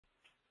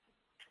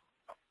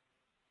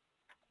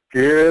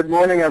Good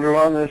morning,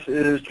 everyone. This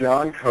is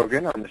John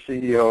Cogan. I'm the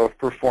CEO of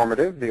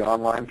Performative, the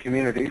online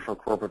community for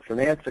corporate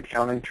finance,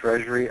 accounting,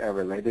 treasury, and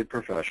related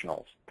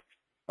professionals.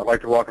 I'd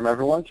like to welcome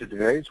everyone to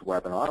today's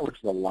webinar, which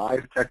is a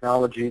live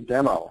technology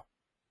demo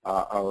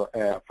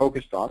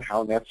focused on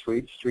how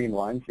NetSuite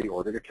streamlines the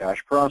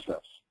order-to-cash process.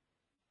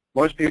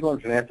 Most people in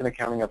finance and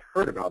accounting have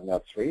heard about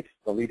NetSuite,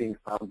 the leading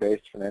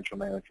cloud-based financial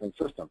management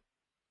system.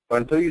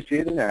 But until you see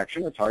it in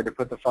action, it's hard to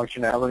put the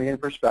functionality in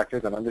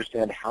perspective and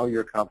understand how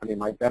your company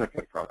might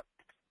benefit from it.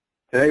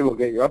 Today, we'll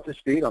get you up to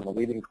speed on the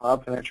leading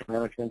cloud financial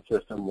management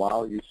system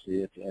while you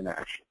see it in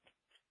action.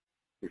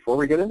 Before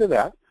we get into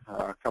that,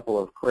 a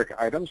couple of quick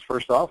items.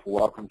 First off,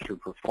 welcome to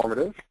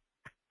Performative.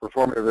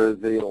 Performative is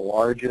the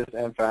largest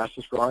and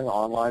fastest growing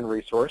online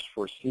resource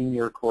for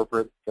senior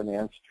corporate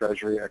finance,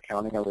 treasury,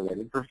 accounting, and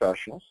related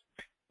professionals.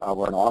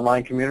 We're an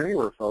online community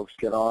where folks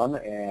get on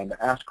and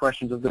ask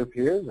questions of their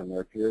peers, and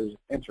their peers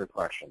answer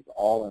questions,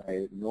 all in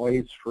a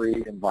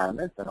noise-free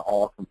environment and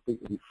all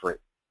completely free.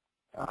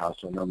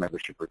 So no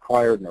membership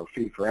required, no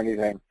fee for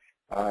anything.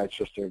 It's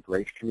just a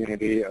great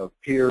community of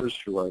peers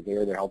who are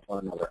there to help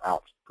one another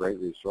out. Great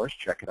resource.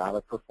 Check it out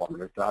at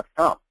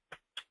performative.com.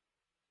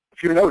 A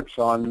few notes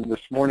on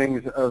this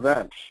morning's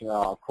event.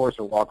 Of course,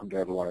 a welcome to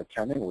everyone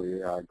attending.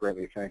 We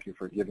greatly thank you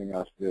for giving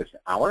us this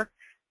hour.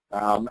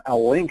 A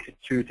link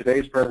to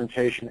today's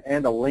presentation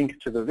and a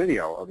link to the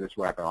video of this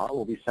webinar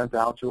will be sent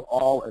out to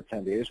all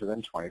attendees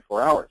within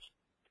 24 hours.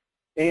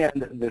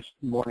 And this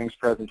morning's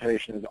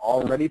presentation is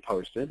already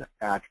posted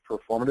at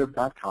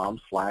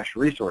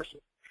performative.com/resources.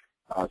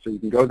 So you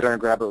can go there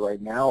and grab it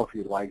right now if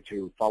you'd like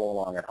to follow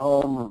along at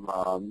home,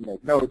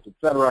 make notes,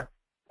 etc.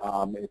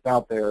 It's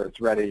out there,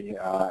 it's ready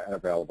and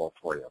available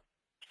for you.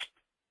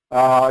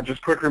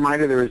 Just a quick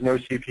reminder, there is no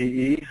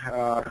CPE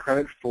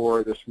credit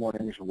for this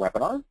morning's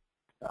webinar.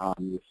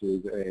 This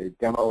is a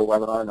demo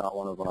webinar, not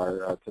one of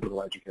our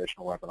typical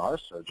educational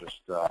webinars, so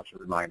just to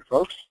remind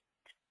folks.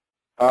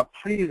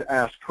 Please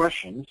ask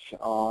questions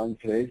on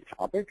today's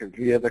topic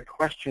via the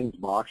questions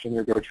box in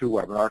your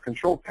GoToWebinar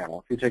control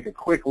panel. If you take a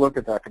quick look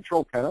at that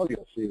control panel,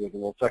 you'll see there's a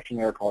little section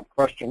there called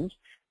questions.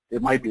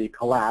 It might be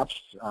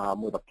collapsed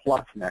with a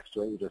plus next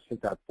to it. You just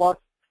hit that plus.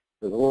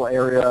 There's a little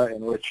area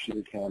in which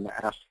you can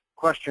ask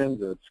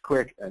questions. It's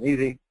quick and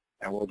easy,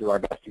 and we'll do our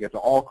best to get to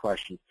all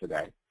questions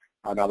today.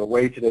 Now, the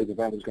way today's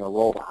event is going to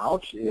roll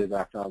out is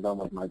after I'm done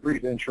with my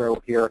brief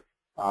intro here,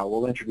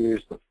 we'll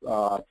introduce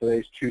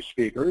today's two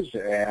speakers,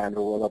 and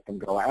we'll let them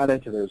go at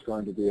it. There's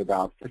going to be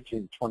about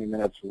 15 to 20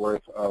 minutes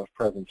worth of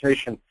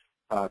presentation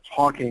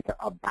talking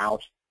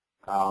about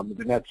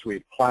the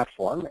NetSuite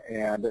platform,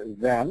 and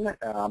then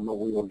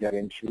we will get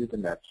into the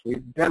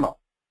NetSuite demo.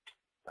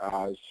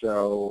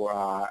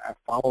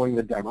 Following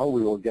the demo,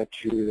 we will get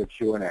to the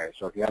Q&A.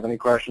 So if you have any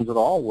questions at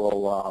all,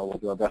 we'll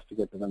do our best to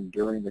get to them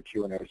during the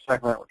Q&A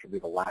segment, which will be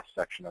the last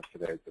section of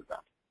today's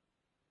event.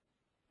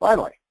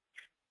 Finally,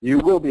 you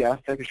will be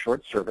asked to take a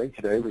short survey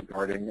today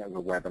regarding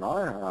the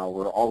webinar.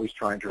 We're always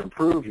trying to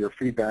improve. Your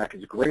feedback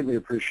is greatly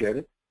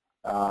appreciated.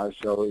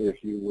 So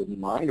if you wouldn't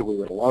mind, we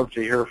would love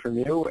to hear from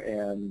you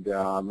and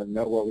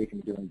know what we can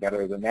be doing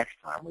better the next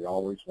time. We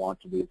always want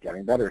to be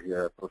getting better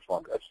here at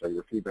Performative, so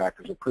your feedback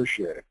is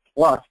appreciated.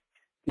 Plus,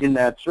 in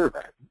that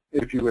survey,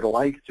 if you would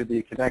like to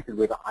be connected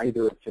with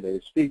either of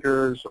today's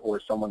speakers or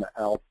someone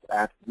else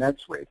at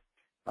NetSuite,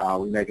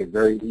 we make it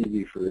very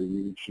easy for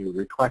you to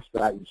request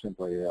that. You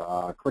simply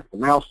click the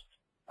mouse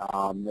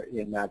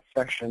in that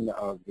section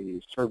of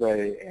the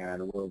survey,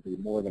 and we'll be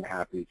more than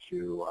happy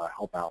to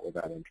help out with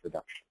that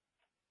introduction.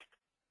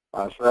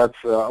 So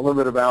that's a little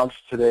bit about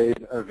today's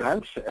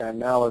event, and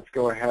now let's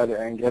go ahead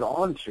and get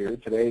on to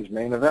today's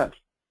main event.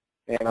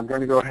 And I'm going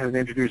to go ahead and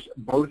introduce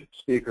both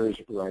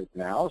speakers right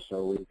now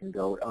so we can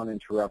go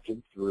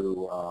uninterrupted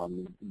through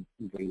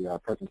the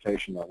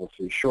presentation that we'll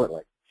see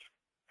shortly.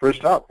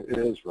 First up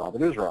is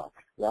Robert Israq.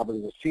 Robert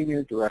is a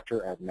Senior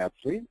Director at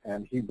NetSuite,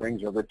 and he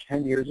brings over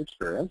 10 years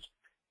experience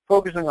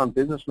focusing on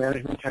business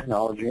management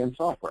technology and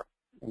software,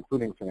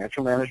 including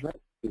financial management,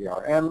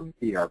 CRM,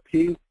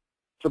 ERP,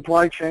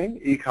 supply chain,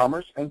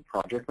 e-commerce, and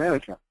project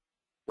management.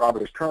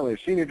 Robert is currently a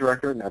Senior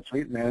Director at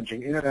NetSuite,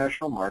 managing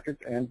international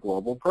markets and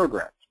global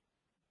programs.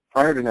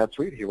 Prior to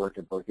NetSuite, he worked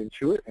at both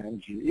Intuit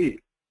and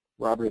GE.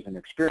 Robert is an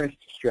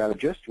experienced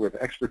strategist with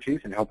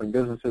expertise in helping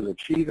businesses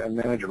achieve and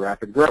manage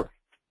rapid growth.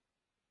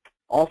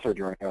 Also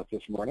joining us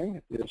this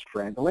morning is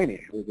Fran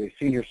Delaney, who is a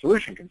Senior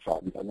Solution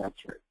Consultant at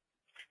NetSuite.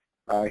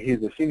 He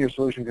is a Senior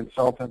Solution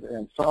Consultant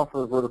and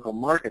Software Vertical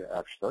Market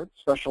Expert,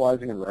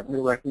 specializing in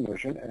revenue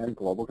recognition and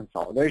global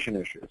consolidation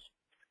issues.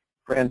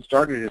 Fran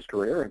started his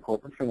career in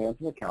corporate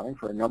finance and accounting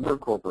for a number of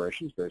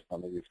corporations based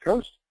on the East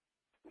Coast.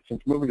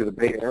 Since moving to the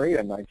Bay Area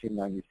in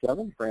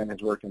 1997, Fran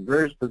has worked in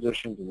various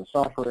positions in the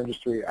software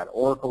industry at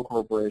Oracle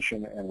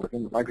Corporation and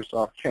within the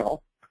Microsoft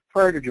channel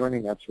prior to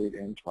joining NetSuite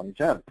in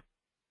 2010.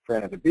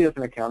 Fran has a BS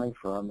in accounting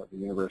from the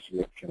University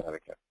of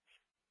Connecticut.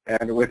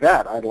 And with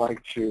that, I'd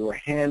like to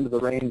hand the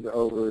reins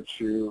over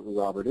to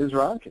Robert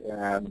Israq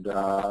and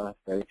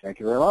say thank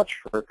you very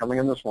much for coming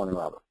in this morning,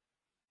 Robert.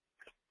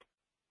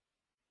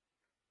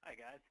 Hi,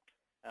 guys.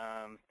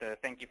 So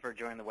thank you for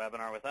joining the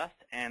webinar with us.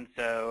 And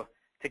so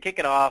to kick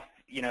it off,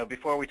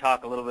 before we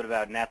talk a little bit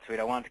about NetSuite,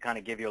 I wanted to kind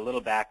of give you a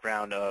little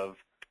background of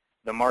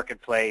the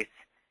marketplace,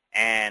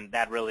 and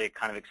that really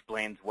kind of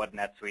explains what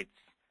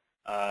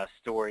NetSuite's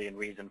story and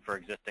reason for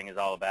existing is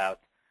all about.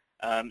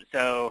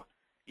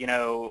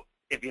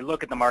 If you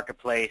look at the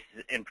marketplace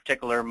in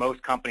particular,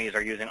 most companies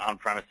are using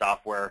on-premise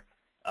software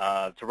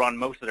to run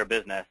most of their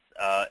business,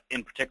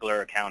 in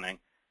particular accounting.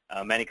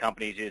 Many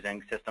companies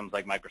using systems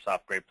like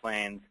Microsoft Great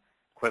Plains,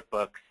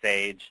 QuickBooks,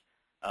 Sage,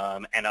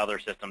 and other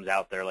systems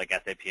out there like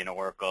SAP and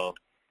Oracle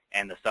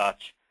and the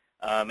such.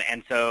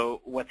 And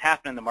so what's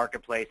happened in the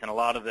marketplace, and a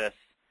lot of this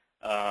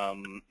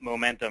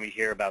momentum you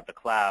hear about the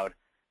cloud,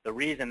 the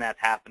reason that's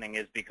happening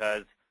is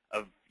because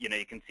of, you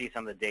can see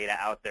some of the data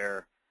out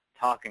there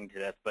talking to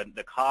this, but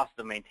the cost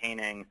of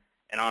maintaining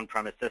an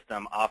on-premise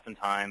system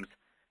oftentimes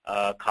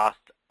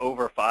costs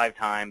over 5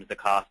 times the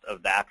cost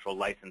of the actual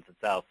license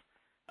itself,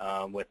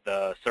 with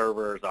the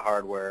servers, the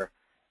hardware,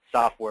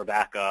 software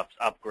backups,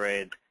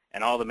 upgrades,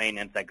 and all the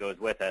maintenance that goes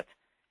with it.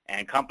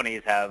 And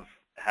companies have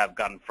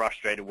gotten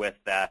frustrated with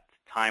that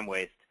time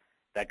waste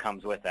that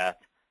comes with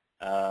that.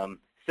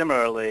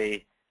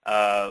 Similarly,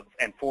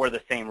 and for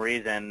the same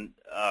reason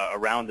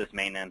around this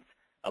maintenance,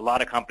 a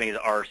lot of companies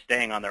are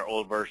staying on their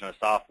old version of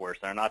software, so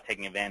they're not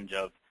taking advantage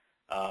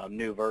of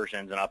new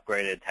versions and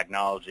upgraded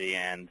technology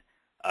and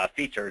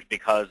features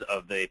because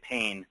of the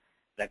pain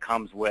that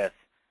comes with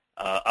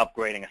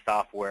upgrading a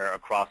software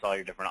across all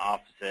your different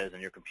offices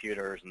and your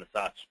computers and the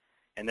such.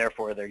 And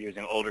therefore, they're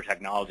using older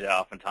technology that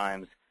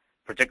oftentimes,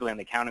 particularly in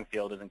the accounting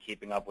field, isn't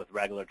keeping up with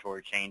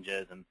regulatory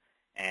changes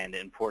and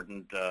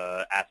important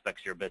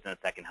aspects of your business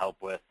that can help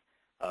with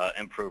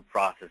improved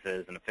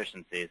processes and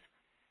efficiencies.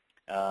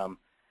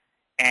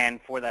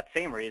 And for that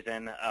same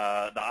reason,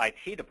 the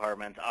IT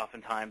departments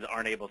oftentimes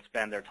aren't able to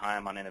spend their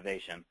time on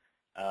innovation.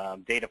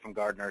 Data from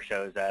Gartner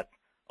shows that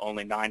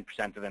only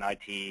 9% of an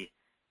IT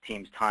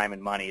team's time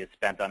and money is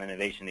spent on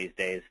innovation these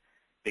days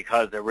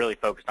because they're really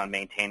focused on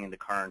maintaining the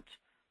current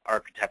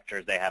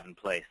architectures they have in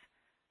place,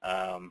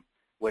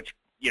 which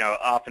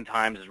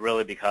oftentimes is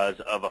really because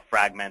of a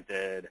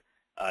fragmented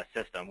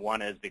system.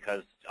 One is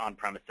because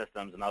on-premise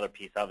systems, another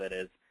piece of it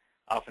is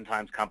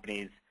oftentimes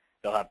companies,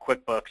 they'll have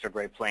QuickBooks or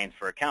Great Plains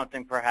for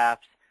accounting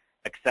perhaps,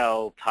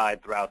 Excel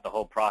tied throughout the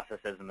whole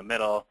processes in the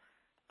middle,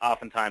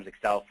 oftentimes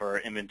Excel for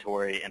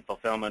inventory and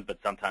fulfillment, but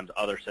sometimes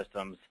other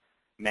systems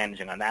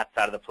managing on that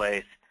side of the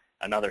place,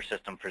 another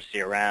system for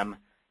CRM,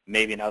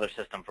 maybe another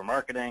system for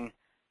marketing,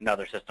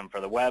 another system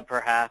for the web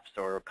perhaps,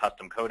 or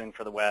custom coding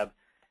for the web.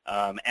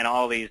 And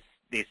all these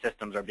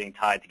systems are being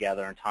tied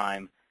together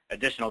in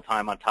additional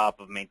time on top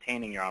of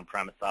maintaining your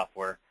on-premise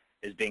software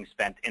is being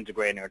spent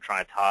integrating or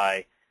trying to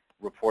tie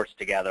reports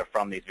together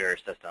from these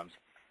various systems.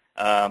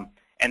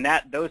 And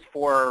those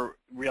 4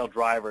 real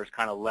drivers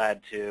kind of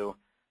led to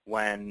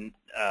when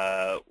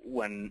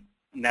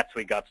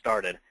NetSuite got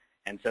started.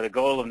 And so the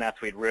goal of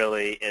NetSuite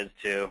really is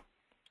to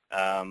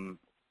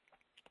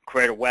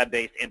create a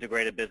web-based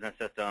integrated business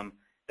system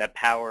that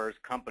powers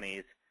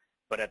companies,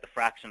 but at the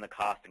fraction of the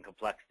cost and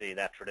complexity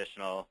that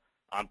traditional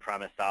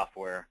on-premise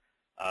software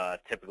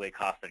typically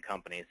costed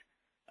companies.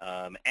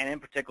 And in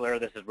particular,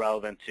 this is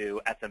relevant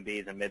to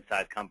SMBs and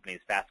mid-sized companies,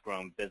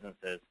 fast-growing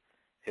businesses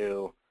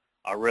who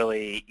are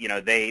really,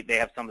 they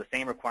have some of the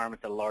same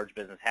requirements that a large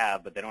business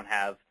have, but they don't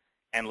have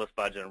endless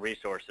budget and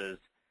resources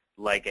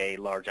like a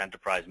large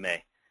enterprise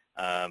may.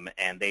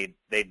 And they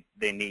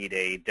need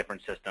a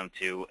different system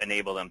to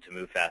enable them to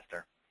move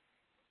faster.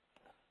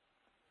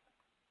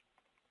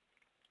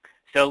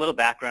 So a little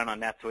background on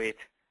NetSuite.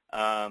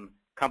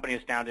 Company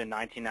was founded in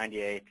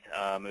 1998.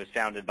 It was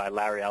founded by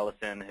Larry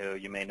Ellison, who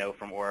you may know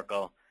from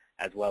Oracle,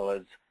 as well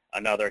as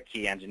another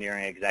key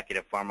engineering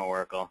executive from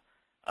Oracle.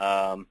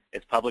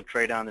 It's public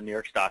trade on the New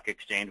York Stock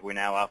Exchange. We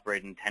now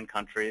operate in 10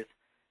 countries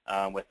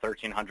with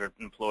 1,300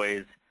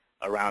 employees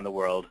around the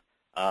world.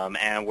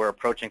 And we're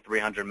approaching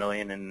 $300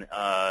 million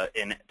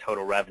in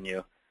total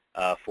revenue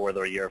for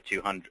the year of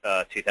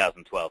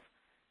 2012.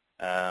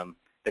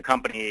 The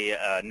company,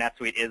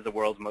 NetSuite, is the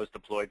world's most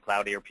deployed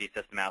cloud ERP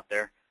system out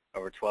there.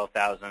 Over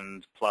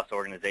 12,000 plus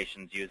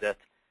organizations use it.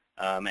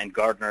 And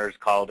Gartner's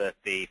called it,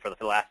 for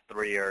the last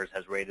 3 years,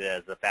 has rated it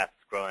as the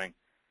fastest growing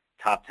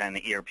top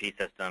 10 ERP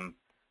system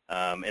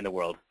in the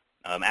world.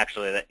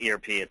 Actually, the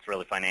ERP, it's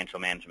really financial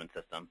management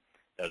system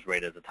that was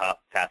rated as the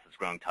fastest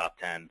growing top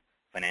 10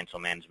 financial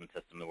management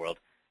system in the world.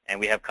 And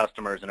we have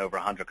customers in over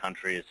 100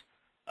 countries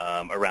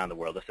around the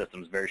world. The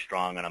system is very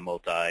strong on a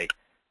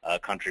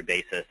multi-country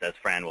basis, as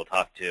Fran will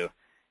talk to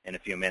in a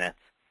few minutes.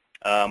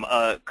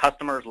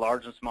 Customers,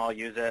 large and small,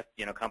 use it.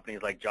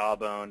 Companies like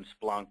Jawbone,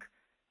 Splunk,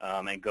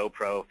 and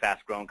GoPro,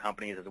 fast-growing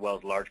companies, as well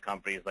as large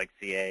companies like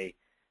CA,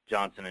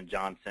 Johnson &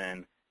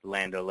 Johnson,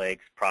 Land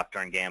O'Lakes,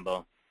 Procter &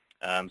 Gamble.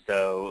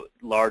 So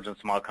large and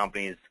small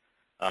companies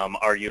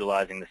are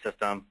utilizing the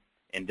system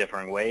in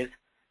different ways.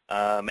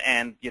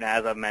 And,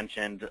 as I've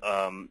mentioned,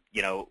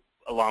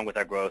 along with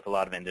our growth, a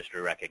lot of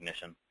industry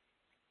recognition.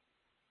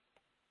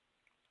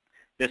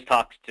 This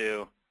talks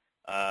to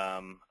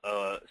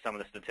some of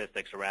the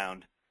statistics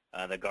around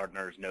that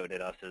Gartner's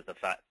noted us as the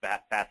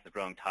fastest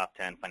growing top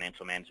 10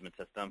 financial management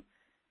system.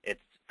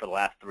 It's for the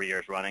last 3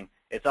 years running.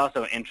 It's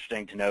also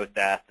interesting to note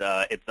that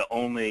it's the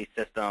only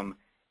system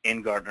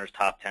in Gartner's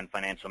top 10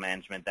 financial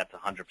management that's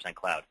 100%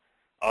 cloud.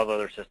 All the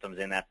other systems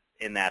in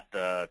that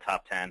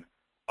top 10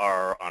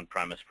 are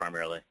on-premise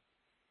primarily.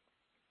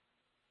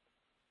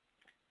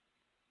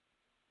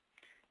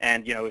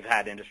 And we've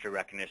had industry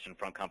recognition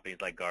from companies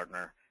like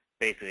Gartner,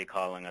 basically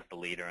calling us the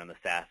leader in the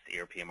SaaS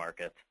ERP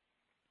market.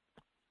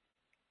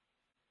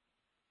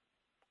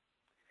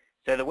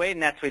 So the way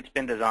NetSuite's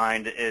been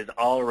designed is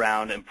all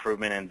around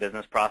improvement in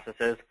business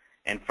processes,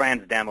 and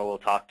Fran's demo will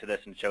talk to this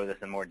and show this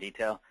in more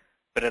detail.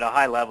 But at a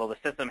high level, the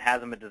system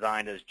hasn't been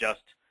designed as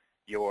just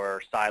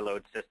your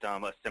siloed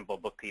system, a simple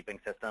bookkeeping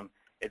system.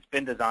 It's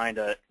been designed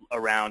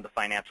around the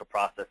financial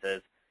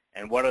processes,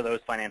 and what are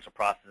those financial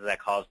processes that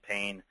cause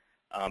pain,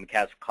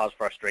 cause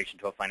frustration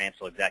to a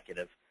financial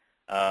executive.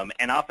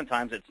 And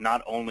oftentimes it's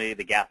not only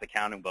the GAAP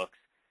accounting books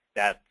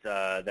that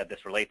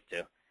this relates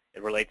to.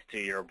 It relates to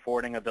your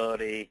reporting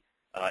ability,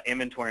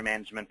 inventory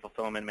management,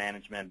 fulfillment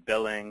management,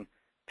 billing,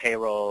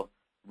 payroll,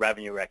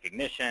 revenue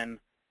recognition,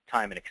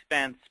 time and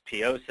expense,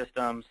 PO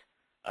systems.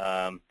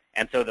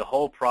 And so the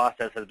whole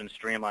process has been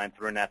streamlined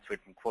through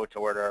NetSuite from quote to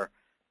order,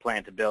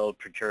 plan to build,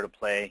 procure to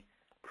pay,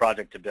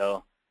 project to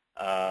bill,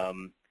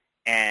 and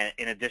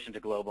in addition to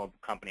global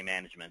company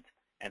management.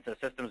 And so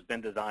systems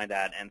been designed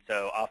at, and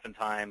so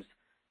oftentimes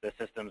the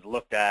system's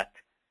looked at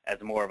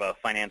as more of a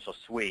financial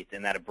suite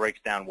in that it breaks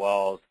down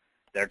walls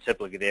that are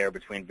typically there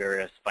between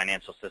various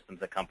financial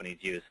systems that companies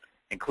use,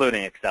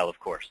 including Excel, of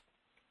course.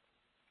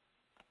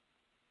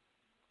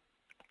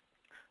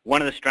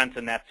 One of the strengths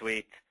of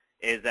NetSuite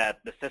is that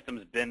the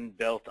system's been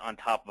built on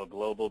top of a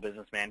global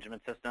business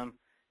management system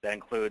that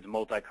includes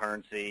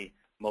multi-currency,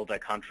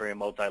 multi-country,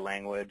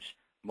 multi-language,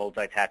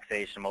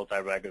 multi-taxation,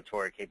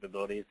 multi-regulatory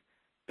capabilities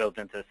built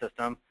into the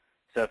system.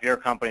 So if you're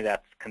a company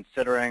that's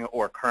considering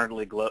or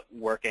currently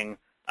working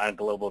on a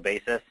global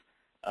basis,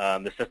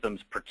 the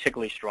system's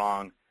particularly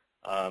strong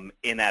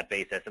in that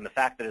basis. And the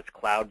fact that it's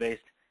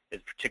cloud-based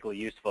is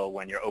particularly useful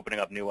when you're opening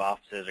up new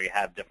offices or you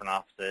have different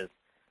offices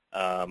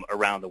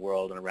around the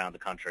world and around the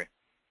country.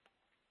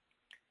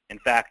 In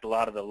fact, a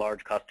lot of the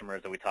large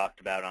customers that we talked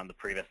about on the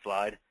previous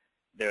slide,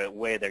 the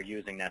way they're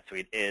using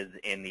NetSuite is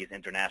in these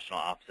international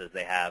offices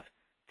they have to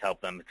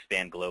help them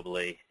expand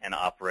globally and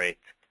operate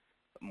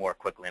more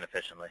quickly and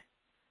efficiently.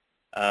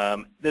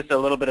 This is a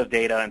little bit of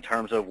data in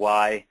terms of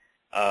why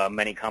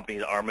many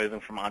companies are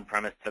moving from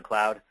on-premise to the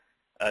cloud.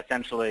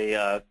 Essentially,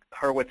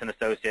 Hurwitz and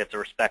Associates, a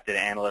respected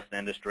analyst in the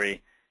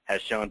industry,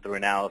 has shown through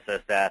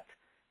analysis that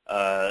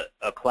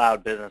a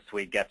cloud business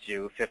suite gets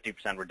you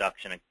 50%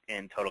 reduction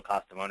in total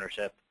cost of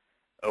ownership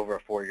over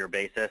a 4-year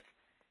basis.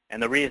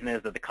 And the reason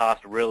is that the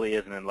cost really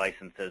isn't in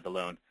licenses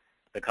alone.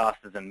 The cost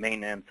is in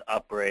maintenance,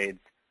 upgrades,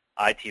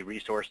 IT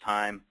resource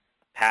time,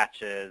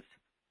 patches,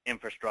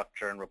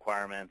 infrastructure and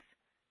requirements,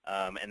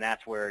 and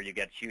that's where you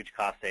get huge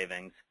cost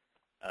savings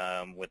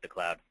with the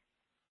cloud.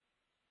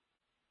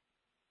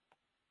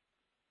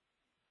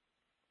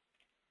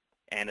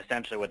 And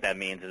essentially what that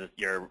means is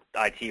your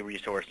IT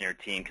resource and your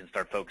team can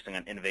start focusing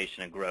on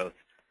innovation and growth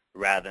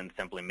rather than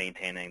simply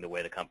maintaining the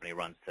way the company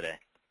runs today.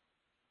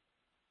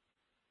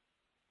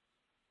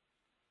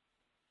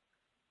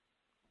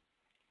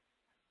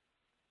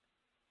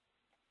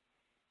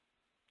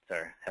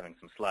 Sorry, having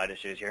some slide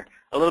issues here.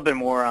 A little bit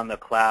more on the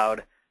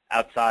cloud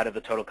outside of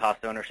the total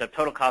cost of ownership.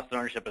 Total cost of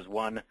ownership is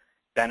one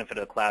benefit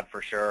of the cloud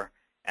for sure,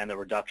 and the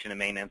reduction in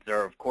maintenance.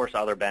 There are, of course,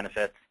 other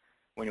benefits.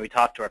 When we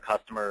talk to our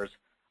customers,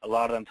 a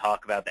lot of them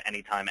talk about the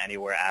anytime,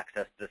 anywhere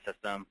access to the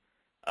system.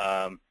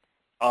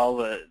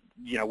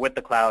 With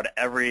the cloud,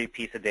 every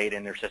piece of data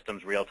in their system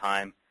is real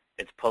time.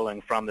 It's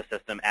pulling from the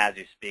system as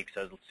you speak.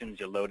 So as soon as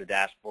you load a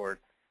dashboard,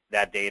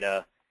 that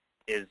data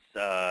is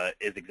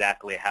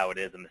exactly how it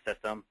is in the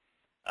system.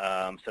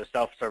 So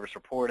self-service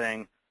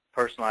reporting,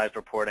 personalized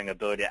reporting,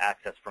 ability to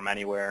access from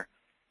anywhere,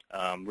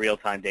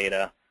 real-time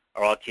data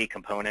are all key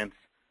components.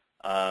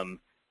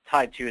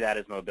 Tied to that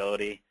is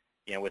mobility.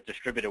 With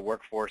distributed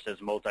workforces,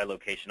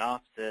 multi-location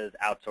offices,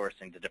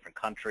 outsourcing to different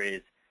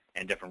countries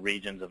and different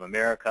regions of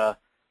America,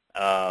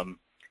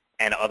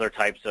 and other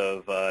types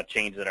of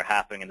changes that are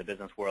happening in the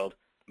business world,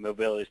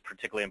 mobility is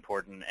particularly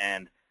important,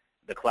 and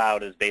the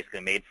cloud is basically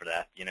made for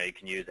that. You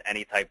can use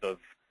any type of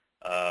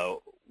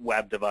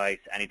web device,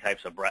 any type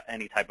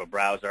of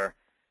browser,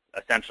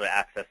 essentially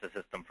access the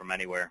system from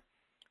anywhere.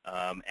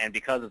 And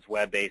because it's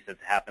web-based, it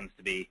happens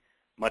to be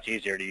much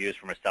easier to use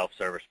from a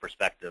self-service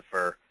perspective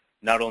for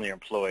not only your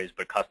employees,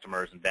 but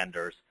customers and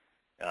vendors.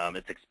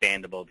 It's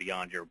expandable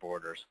beyond your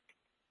borders.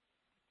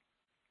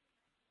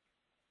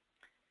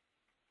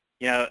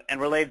 And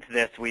related to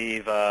this,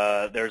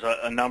 there's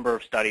a number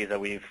of studies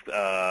that we've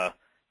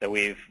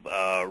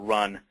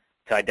run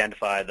to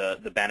identify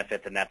the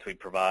benefits that NetSuite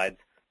provides,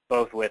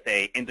 both with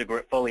a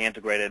fully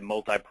integrated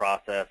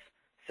multi-process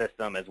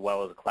system as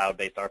well as a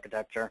cloud-based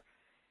architecture.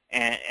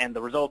 And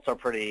the results are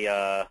pretty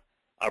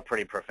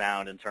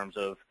profound in terms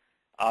of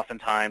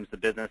Oftentimes, the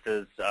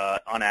businesses,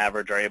 on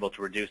average, are able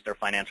to reduce their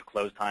financial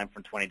close time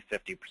from 20 to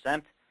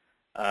 50%.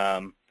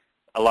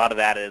 A lot of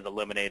that is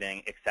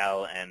eliminating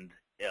Excel and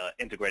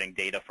integrating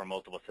data from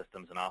multiple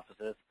systems and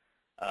offices.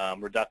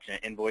 Reduction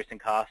in invoicing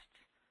costs,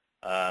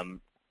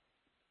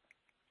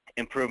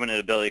 improvement in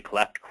ability to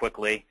collect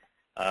quickly,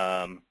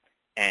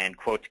 and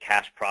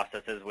quote-to-cash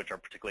processes, which are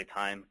particularly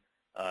time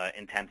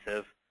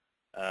intensive.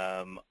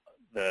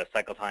 The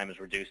cycle time is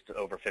reduced to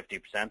over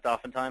 50%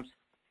 oftentimes.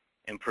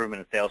 Improvement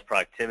in sales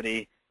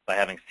productivity by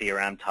having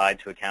CRM tied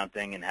to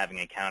accounting and having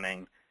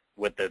accounting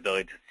with the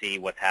ability to see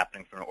what's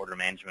happening from an order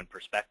management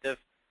perspective.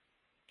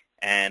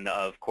 And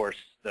of course,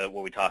 what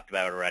we talked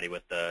about already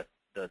with the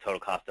total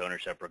cost of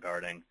ownership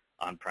regarding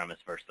on-premise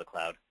versus the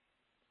cloud.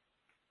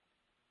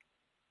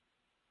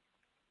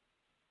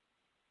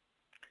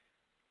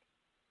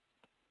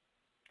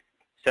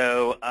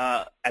 So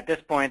at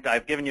this point,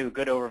 I've given you a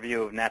good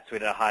overview of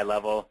NetSuite at a high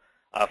level.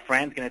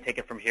 Fran's going to take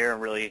it from here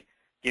and really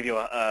give you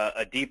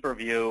a deeper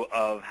view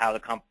of how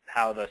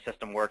the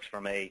system works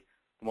from a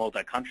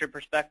multi-country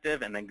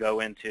perspective, and then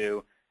go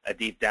into a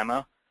deep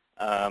demo.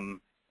 And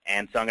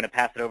so I'm going to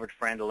pass it over to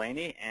Fran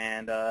Delaney,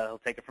 and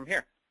he'll take it from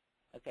here.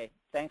 Okay,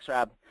 thanks,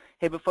 Rob.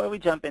 Hey, before we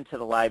jump into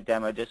the live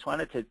demo, just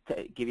wanted to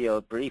give you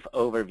a brief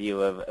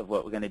overview of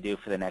what we're going to do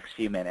for the next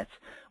few minutes.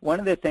 One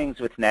of the things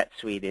with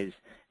NetSuite is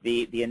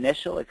the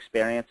initial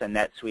experience on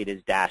NetSuite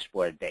is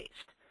dashboard-based.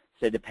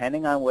 So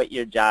depending on what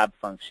your job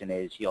function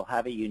is, you'll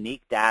have a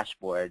unique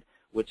dashboard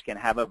which can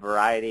have a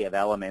variety of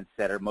elements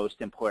that are most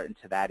important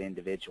to that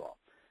individual.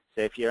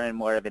 So if you're in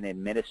more of an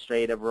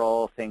administrative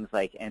role, things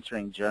like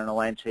entering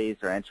journal entries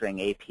or entering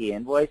AP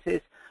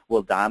invoices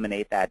will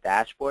dominate that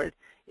dashboard.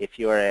 If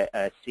you're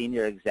a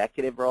senior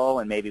executive role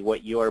and maybe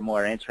what you're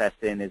more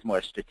interested in is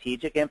more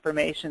strategic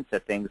information, so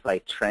things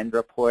like trend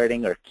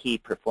reporting or key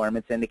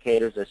performance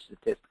indicators or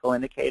statistical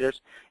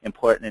indicators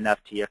important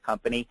enough to your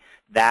company,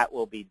 that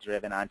will be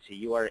driven onto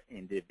your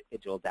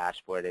individual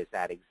dashboard as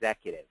that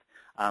executive.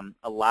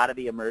 A lot of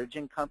the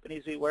emerging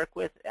companies we work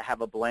with have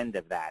a blend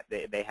of that.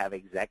 They have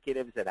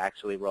executives that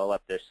actually roll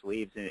up their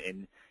sleeves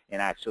and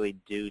actually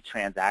do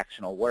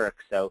transactional work.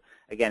 So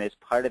again, as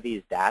part of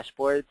these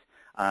dashboards,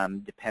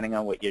 depending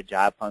on what your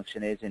job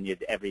function is and your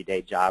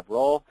everyday job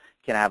role,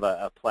 can have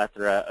a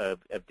plethora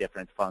of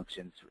different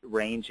functions,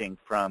 ranging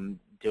from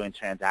doing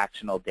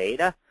transactional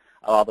data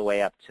all the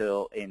way up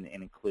to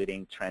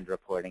including trend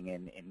reporting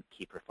and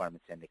key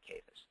performance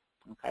indicators.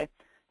 Okay,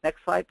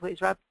 next slide,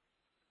 please, Rob.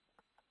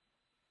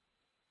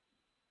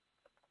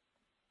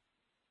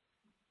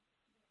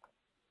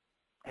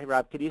 Hey,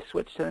 Rob, could you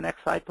switch to the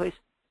next slide, please?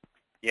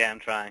 Yeah, I'm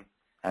trying.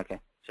 Okay.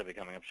 Should be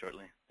coming up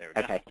shortly. There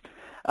we go.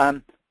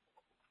 Okay.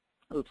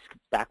 Oops,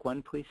 back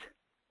one, please.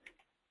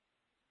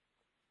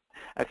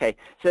 Okay,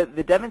 so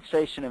the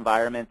demonstration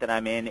environment that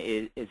I'm in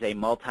is a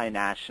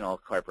multinational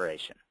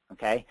corporation,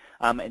 okay?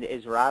 And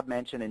as Rob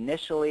mentioned,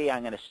 initially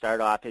I'm going to start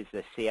off as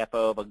the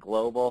CFO of a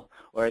global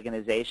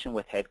organization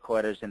with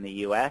headquarters in the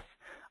U.S.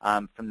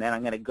 From then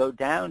I'm going to go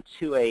down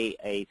to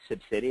a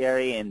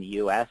subsidiary in the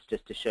U.S.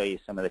 just to show you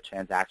some of the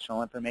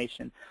transactional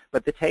information.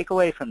 But the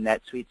takeaway from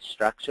NetSuite's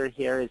structure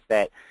here is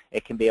that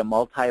it can be a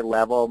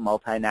multi-level,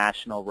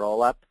 multinational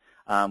roll-up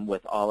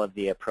with all of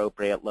the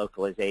appropriate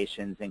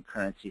localizations and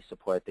currency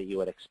support that you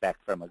would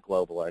expect from a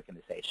global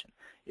organization.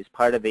 As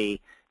part of the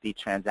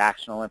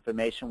transactional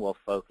information, we'll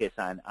focus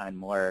on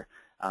more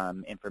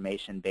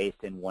information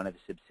based in one of the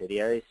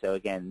subsidiaries. So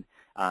again,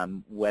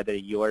 whether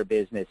your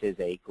business is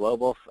a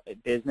global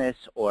business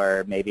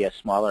or maybe a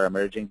smaller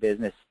emerging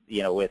business,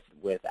 you know,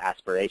 with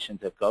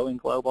aspirations of going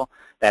global,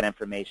 that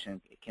information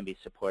can be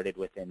supported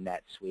within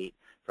NetSuite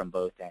from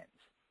both ends.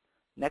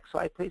 Next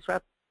slide, please,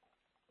 Rob.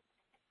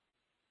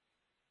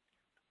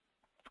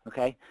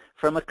 Okay,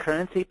 from a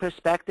currency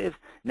perspective,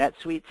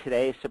 NetSuite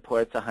today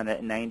supports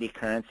 190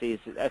 currencies,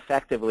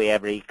 effectively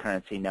every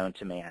currency known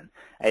to man.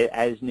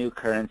 As new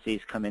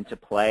currencies come into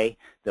play,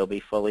 they'll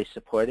be fully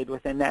supported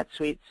within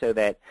NetSuite so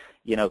that,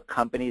 you know,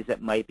 companies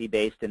that might be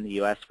based in the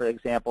U.S., for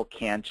example,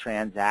 can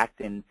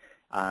transact in,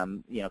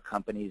 you know,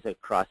 companies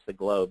across the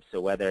globe. So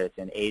whether it's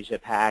in Asia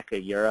Pac or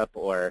Europe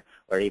or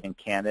even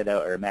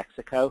Canada or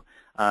Mexico,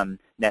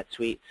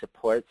 NetSuite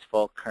supports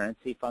full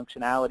currency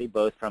functionality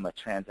both from a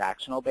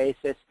transactional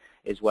basis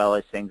as well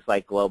as things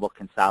like global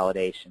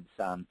consolidations.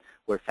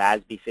 We're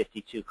FASB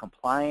 52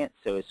 compliant,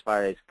 so as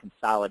far as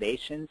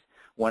consolidations,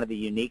 one of the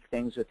unique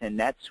things within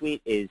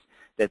NetSuite is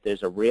that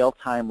there's a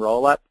real-time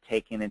roll-up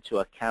taking into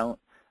account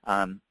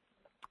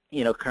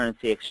you know,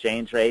 currency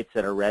exchange rates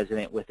that are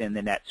resident within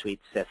the NetSuite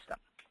system.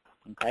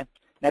 Okay,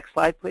 next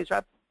slide, please,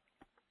 Rob.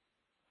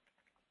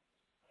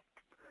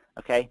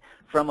 Okay,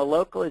 from a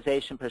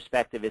localization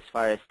perspective as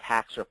far as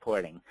tax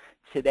reporting,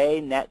 today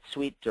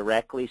NetSuite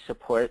directly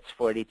supports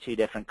 42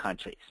 different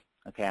countries,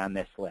 okay, on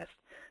this list.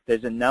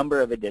 There's a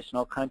number of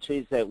additional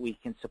countries that we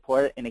can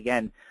support, and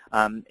again,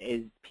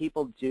 as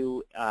people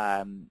do,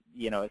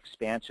 you know,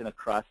 expansion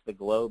across the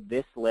globe,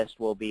 this list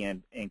will be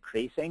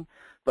increasing.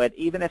 But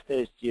even if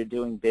you're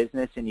doing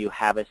business and you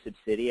have a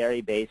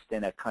subsidiary based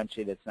in a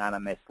country that's not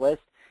on this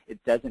list,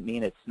 It doesn't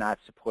mean it's not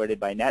supported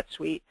by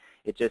NetSuite.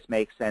 It just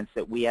makes sense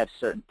that we have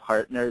certain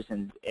partners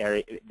in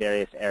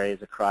various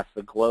areas across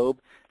the globe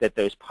that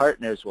those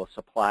partners will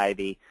supply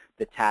the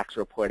tax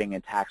reporting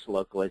and tax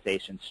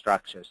localization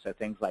structures. So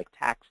things like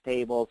tax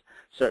tables,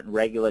 certain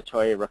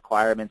regulatory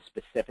requirements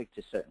specific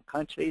to certain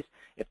countries,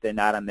 if they're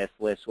not on this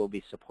list, will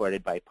be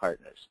supported by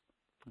partners.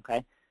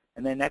 Okay?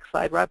 And then next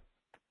slide, Rob.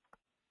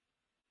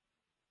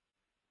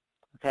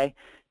 Okay.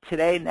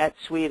 Today,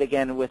 NetSuite,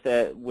 again, with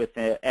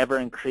an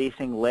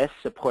ever-increasing list,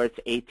 supports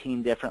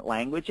 18 different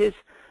languages.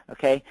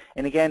 Okay,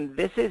 and again,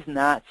 this is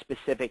not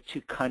specific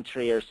to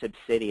country or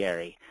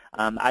subsidiary.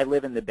 I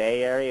live in the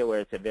Bay Area where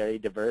it's a very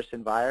diverse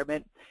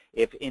environment.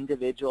 If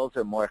individuals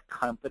are more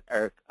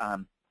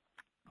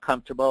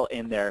comfortable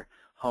in their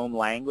home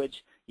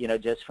language, you know,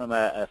 just from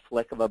a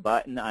flick of a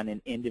button on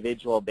an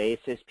individual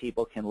basis,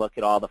 people can look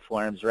at all the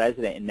forms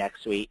resident in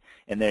NetSuite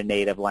in their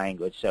native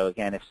language. So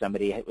again, if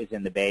somebody was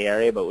in the Bay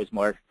Area but was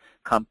more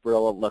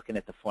comfortable looking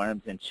at the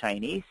forms in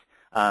Chinese,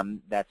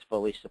 that's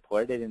fully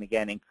supported, and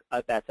again,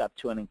 that's up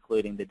to and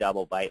including the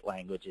double byte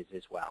languages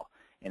as well.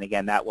 And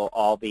again, that will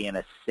all be in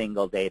a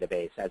single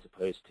database as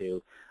opposed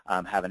to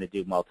having to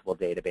do multiple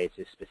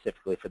databases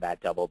specifically for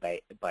that double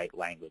byte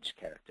language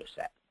character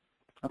set.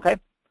 Okay.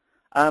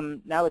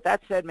 Now, with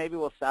that said, maybe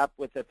we'll stop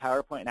with the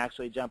PowerPoint and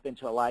actually jump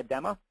into a live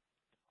demo.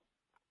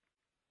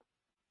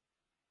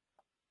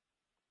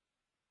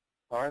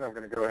 All right, I'm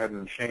going to go ahead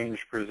and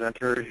change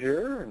presenter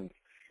here and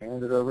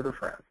hand it over to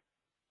Fran.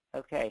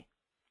 Okay.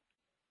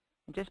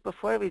 Just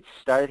before we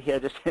start here,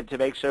 just to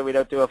make sure we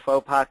don't do a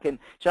faux pas,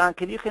 John,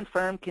 can you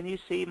confirm, can you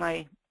see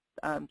my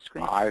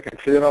screen? I can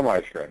see it on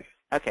my screen.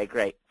 Okay,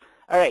 great.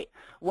 All right.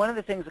 One of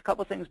the things, a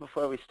couple things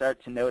before we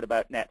start to note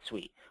about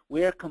NetSuite.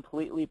 We are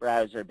completely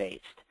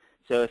browser-based.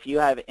 So if you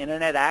have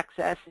internet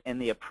access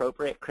and the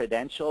appropriate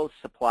credentials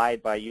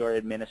supplied by your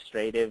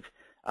administrative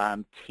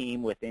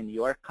team within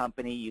your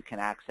company, you can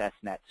access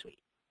NetSuite.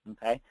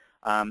 Okay.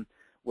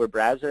 We're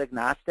browser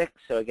agnostic,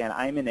 so again,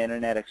 I'm in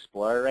Internet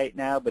Explorer right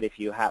now, but if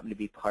you happen to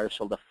be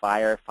partial to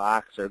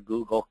Firefox or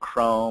Google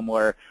Chrome,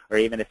 or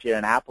even if you're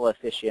an Apple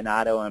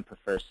aficionado and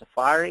prefer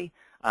Safari,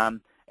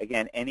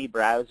 again, any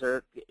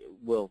browser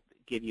will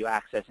give you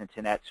access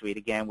into NetSuite,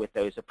 again, with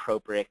those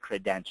appropriate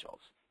credentials.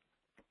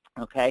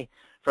 Okay?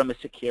 From a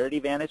security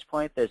vantage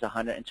point, there's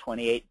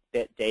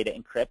 128-bit data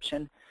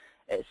encryption.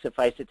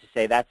 Suffice it to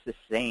say, that's the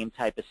same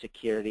type of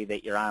security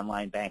that your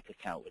online bank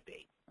account would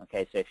be.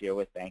 Okay, so if you're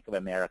with Bank of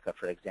America,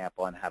 for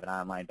example, and have an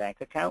online bank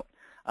account,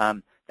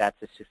 that's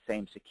the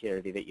same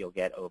security that you'll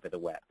get over the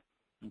web.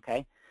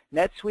 Okay,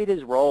 NetSuite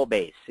is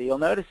role-based. So you'll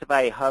notice if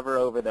I hover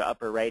over the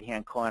upper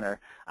right-hand corner,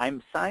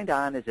 I'm signed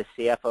on as a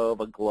CFO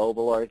of a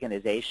global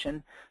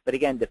organization. But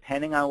again,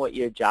 depending on what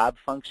your job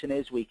function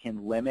is, we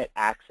can limit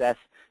access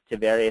to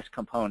various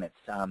components.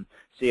 So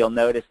you'll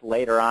notice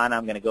later on,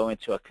 I'm going to go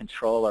into a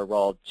controller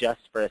role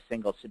just for a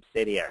single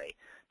subsidiary.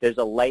 There's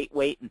a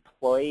lightweight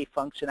employee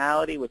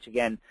functionality, which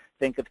again,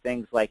 think of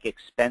things like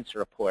expense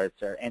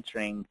reports or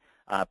entering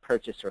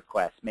purchase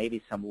requests,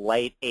 maybe some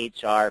light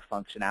HR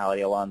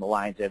functionality along the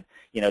lines of,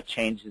 you know,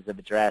 changes of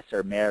address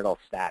or marital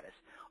status.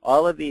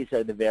 All of these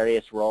are the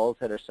various roles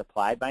that are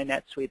supplied by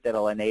NetSuite that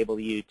will enable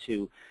you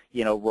to,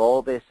 you know,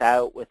 roll this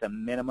out with a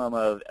minimum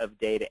of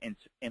data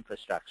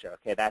infrastructure.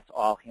 Okay, that's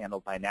all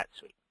handled by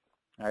NetSuite.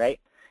 All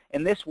right.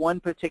 In this one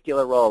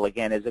particular role,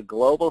 again, as a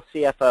global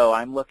CFO,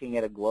 I'm looking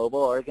at a global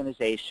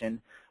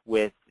organization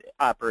with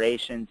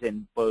operations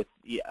in both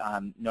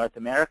North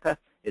America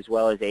as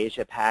well as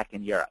Asia Pac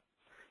and Europe.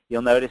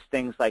 You'll notice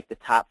things like the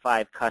top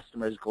 5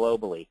 customers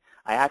globally.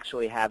 I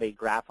actually have a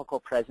graphical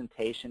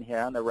presentation here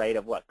on the right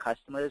of what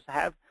customers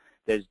have.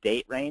 There's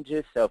date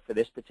ranges, so for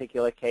this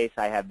particular case,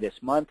 I have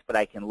this month, but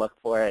I can look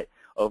for it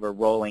over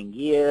rolling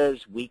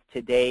years, week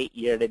to date,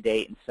 year to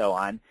date, and so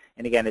on.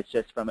 And again, it's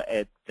just from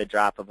the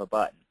drop of a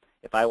button.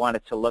 If I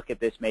wanted to look at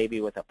this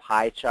maybe with a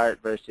pie chart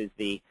versus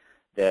the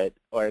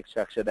org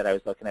structure that I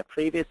was looking at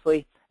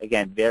previously,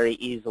 again, very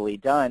easily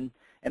done.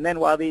 And then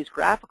while these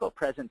graphical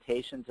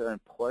presentations are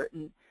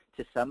important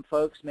to some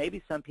folks,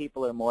 maybe some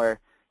people are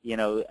more, you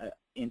know,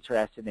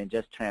 interested in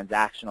just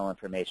transactional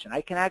information.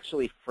 I can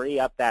actually free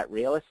up that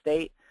real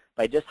estate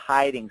by just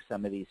hiding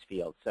some of these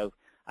fields. So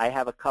I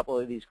have a couple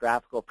of these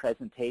graphical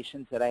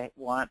presentations that I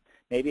want.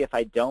 Maybe if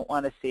I don't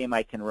want to see them,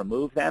 I can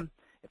remove them.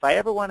 If I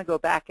ever want to go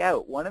back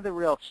out, one of the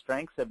real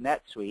strengths of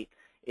NetSuite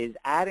is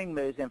adding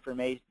those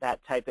that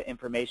type of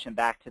information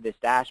back to this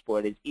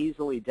dashboard is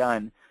easily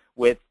done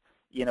with,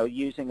 you know,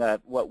 using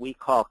what we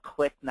call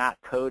click not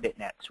code at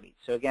NetSuite.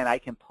 So again, I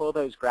can pull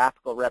those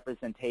graphical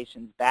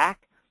representations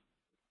back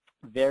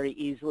very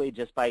easily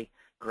just by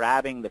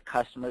grabbing the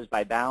customers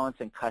by balance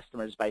and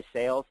customers by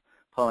sales,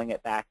 pulling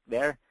it back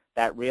there.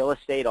 That real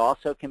estate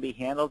also can be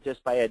handled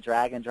just by a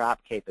drag and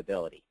drop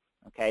capability.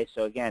 Okay,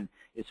 so again,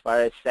 as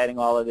far as setting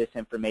all of this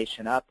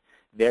information up,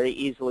 very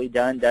easily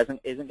done,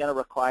 isn't going to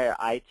require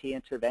IT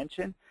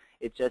intervention.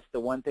 It's just the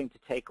one thing to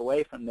take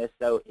away from this,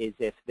 though, is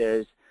if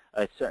there's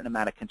a certain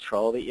amount of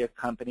control that your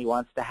company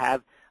wants to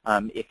have,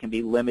 it can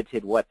be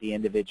limited what the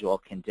individual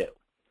can do.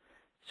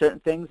 Certain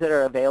things that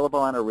are available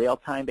on a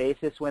real-time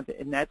basis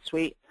within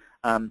NetSuite.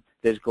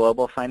 There's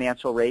global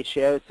financial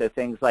ratios, so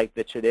things like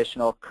the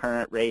traditional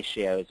current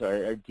ratios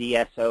or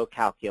DSO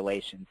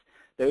calculations.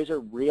 Those are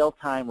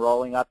real-time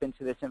rolling up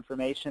into this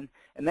information.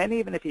 And then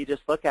even if you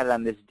just look at it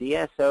on this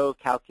DSO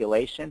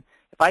calculation,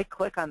 if I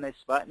click on this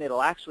button,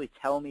 it'll actually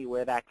tell me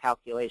where that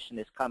calculation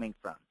is coming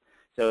from.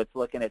 So it's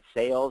looking at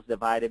sales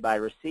divided by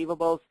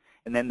receivables,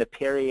 and then the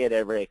period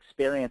of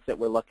experience that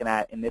we're looking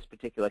at in this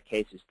particular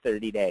case is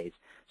 30 days.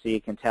 So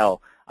you can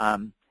tell,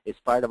 as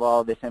part of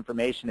all of this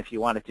information, if you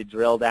wanted to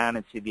drill down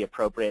and see the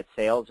appropriate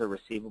sales or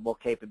receivable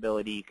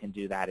capability, you can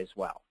do that as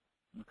well.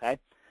 Okay.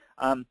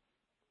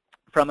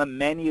 From a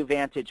menu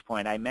vantage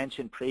point, I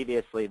mentioned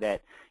previously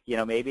that,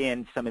 maybe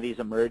in some of these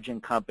emerging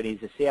companies,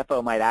 the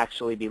CFO might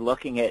actually be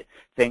looking at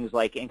things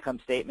like income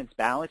statements,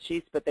 balance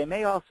sheets, but they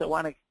may also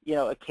want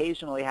to,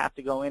 occasionally have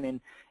to go in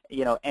and,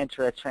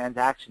 enter a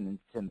transaction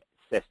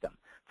system.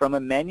 From a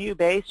menu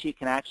base, you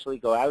can actually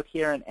go out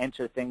here and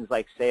enter things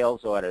like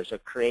sales orders or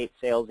create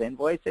sales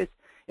invoices.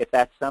 If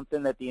that's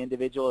something that the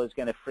individual is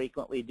going to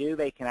frequently do,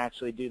 they can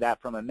actually do that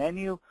from a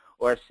menu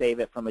or save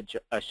it from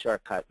a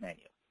shortcut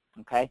menu.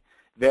 Okay?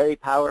 Very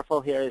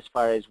powerful here as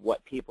far as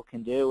what people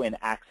can do and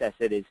access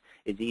it as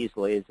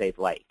easily as they'd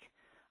like.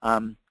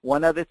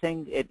 One other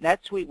thing, at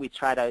NetSuite, we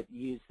try to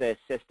use the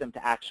system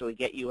to actually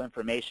get you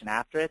information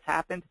after it's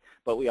happened,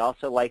 but we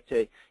also like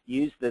to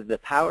use the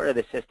power of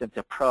the system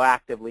to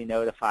proactively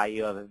notify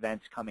you of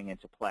events coming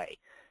into play.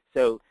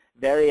 So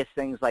various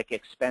things like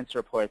expense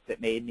reports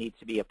that may need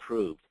to be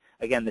approved.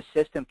 Again, the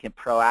system can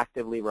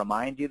proactively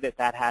remind you that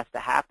that has to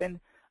happen.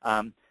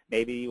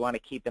 Maybe you want to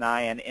keep an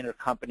eye on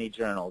intercompany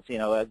journals.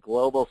 A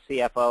global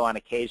CFO on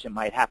occasion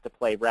might have to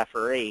play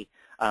referee,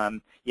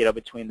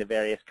 between the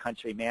various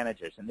country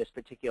managers. In this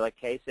particular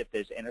case, if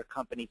there's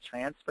intercompany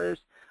transfers,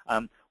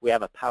 we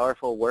have a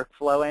powerful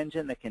workflow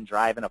engine that can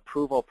drive an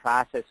approval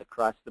process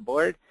across the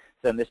board.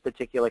 So in this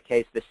particular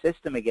case, the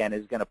system, again,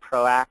 is going to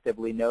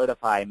proactively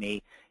notify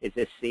me as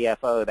a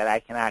CFO that I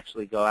can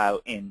actually go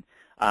out and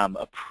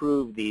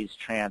approve these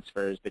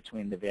transfers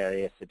between the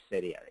various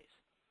subsidiaries.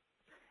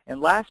 And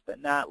last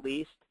but not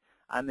least,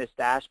 on this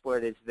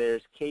dashboard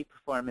there's key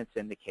performance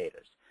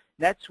indicators.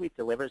 NetSuite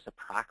delivers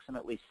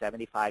approximately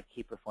 75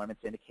 key performance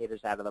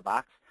indicators out of the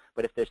box,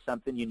 but if there's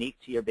something unique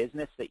to your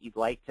business that you'd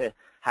like to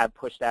have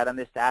pushed out on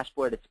this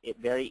dashboard, it's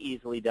very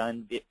easily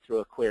done through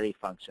a query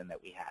function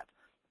that we have.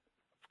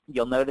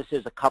 You'll notice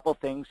there's a couple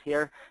things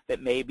here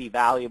that may be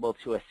valuable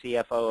to a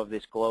CFO of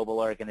this global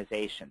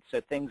organization.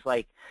 So things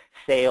like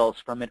sales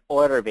from an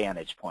order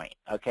vantage point,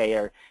 okay,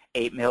 or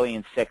 8.6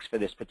 million for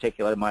this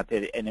particular month,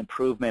 an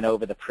improvement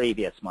over the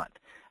previous month.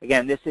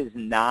 Again, this is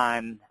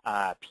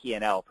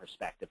non-P&L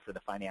perspective for the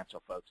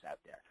financial folks out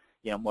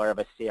there, more of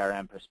a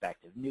CRM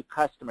perspective. New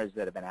customers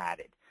that have been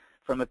added.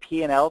 From a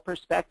P&L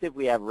perspective,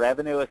 we have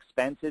revenue,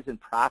 expenses,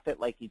 and profit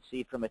like you'd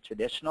see from a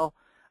traditional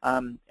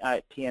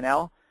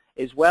P&L,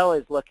 as well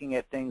as looking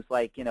at things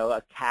like,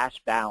 a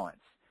cash balance,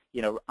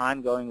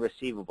 ongoing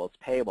receivables,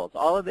 payables.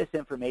 All of this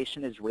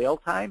information is real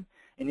time,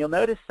 and you'll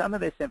notice some of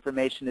this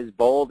information is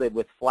bolded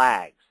with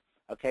flags.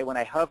 Okay, when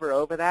I hover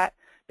over that,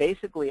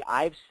 basically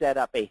I've set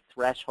up a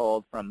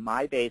threshold from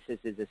my basis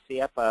as a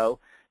CFO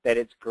that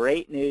it's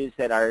great news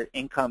that our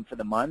income for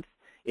the month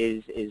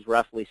is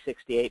roughly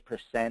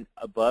 68%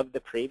 above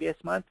the previous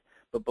month.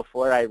 But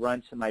before I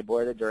run to my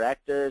board of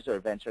directors or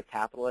venture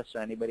capitalists or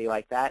anybody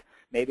like that,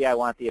 maybe I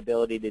want the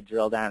ability to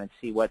drill down and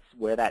see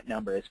where that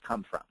number has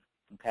come from.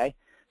 Okay?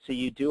 So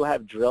you do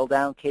have drill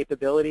down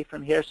capability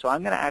from here. So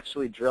I'm going to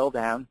actually drill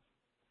down.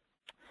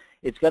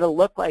 It's going to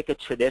look like a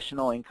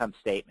traditional income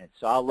statement.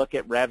 So I'll look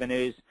at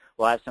revenues.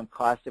 We'll have some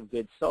cost of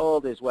goods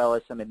sold as well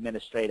as some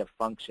administrative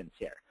functions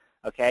here.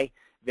 Okay?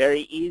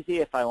 Very easy.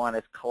 If I want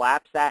to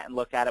collapse that and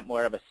look at it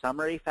more of a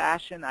summary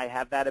fashion, I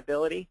have that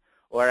ability.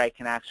 Or I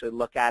can actually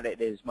look at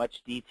it in as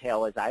much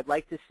detail as I'd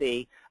like to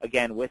see,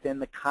 again, within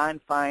the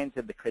confines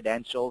of the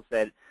credentials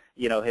that,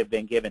 have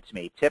been given to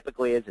me.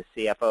 Typically, as a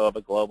CFO of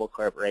a global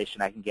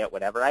corporation, I can get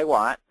whatever I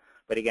want.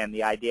 But again,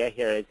 the idea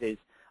here is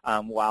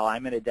while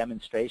I'm in a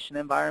demonstration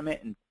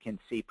environment and can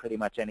see pretty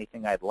much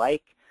anything I'd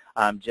like,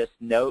 just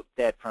note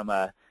that from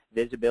a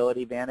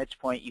visibility vantage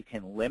point, you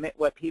can limit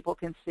what people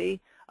can see,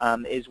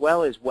 as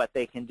well as what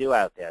they can do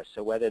out there.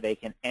 So whether they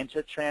can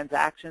enter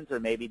transactions or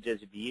maybe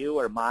just view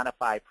or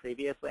modify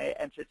previously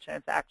entered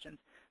transactions,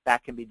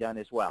 that can be done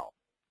as well.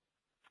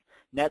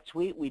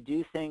 NetSuite, we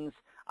do things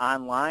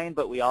online,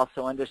 but we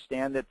also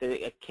understand that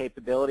the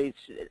capabilities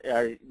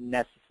are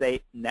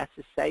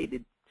necessitated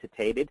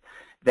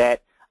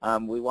that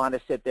we want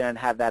to sit there and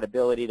have that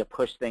ability to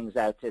push things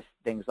out to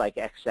things like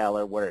Excel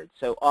or Word.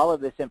 So all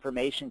of this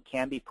information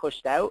can be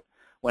pushed out.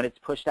 When it's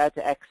pushed out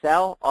to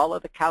Excel, all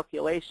of the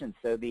calculations,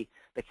 so the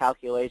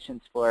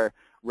calculations for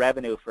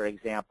revenue, for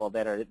example,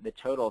 that are the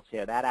totals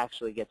here, that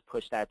actually gets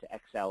pushed out to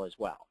Excel as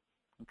well.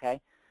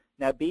 Okay?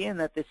 Now, being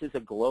that this is a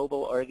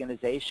global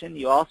organization,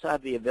 you also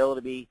have the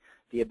ability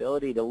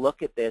to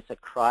look at this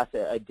across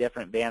a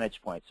different vantage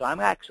point. So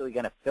I'm actually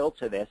going to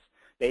filter this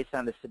based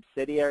on the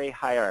subsidiary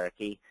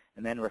hierarchy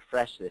and then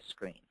refresh this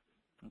screen.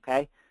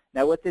 Okay.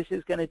 Now what this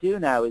is going to do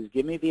now is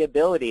give me the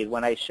ability,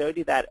 when I showed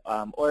you that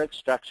org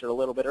structure a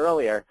little bit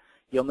earlier,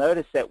 you'll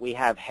notice that we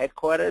have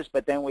headquarters,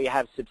 but then we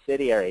have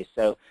subsidiaries.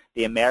 So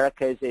the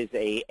Americas is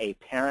a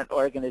parent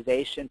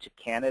organization to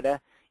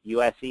Canada,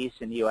 U.S.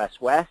 East and U.S.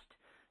 West.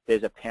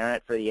 There's a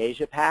parent for the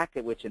Asia Pac,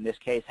 which in this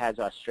case has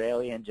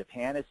Australia and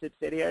Japan as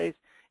subsidiaries,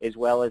 as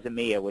well as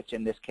EMEA, which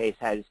in this case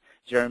has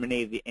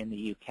Germany and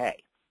the UK.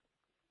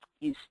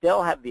 You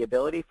still have the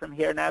ability from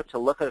here now to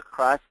look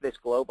across this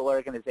global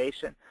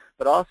organization,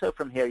 but also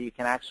from here you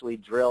can actually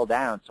drill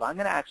down. So I'm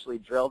going to actually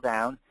drill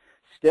down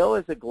still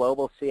as a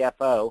global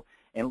CFO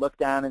and look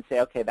down and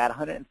say, okay, that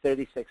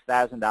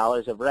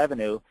 $136,000 of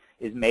revenue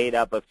is made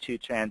up of two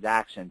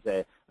transactions,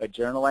 a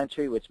journal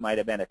entry, which might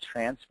have been a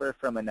transfer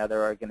from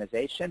another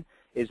organization,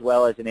 as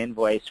well as an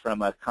invoice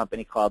from a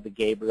company called the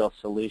Gabriel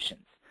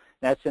Solutions.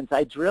 Now, since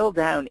I drill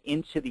down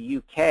into the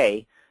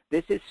UK,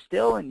 this is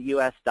still in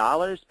US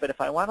dollars, but if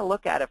I want to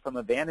look at it from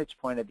a vantage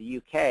point of the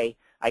UK,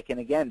 I can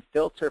again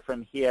filter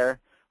from here,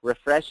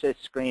 refresh this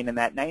screen, and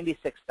that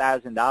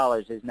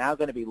 $96,000 is now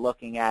going to be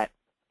looking at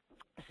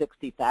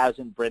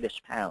 60,000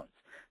 British pounds.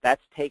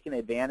 That's taking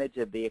advantage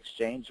of the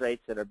exchange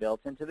rates that are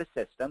built into the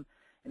system.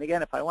 And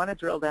again, if I want to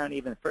drill down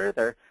even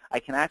further, I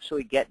can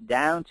actually get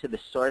down to the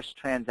source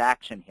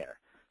transaction here.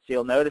 So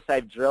you'll notice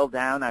I've drilled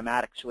down. I'm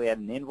actually at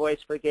an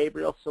invoice for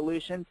Gabriel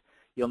Solutions.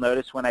 You'll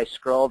notice when I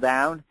scroll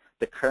down,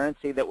 the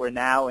currency that we're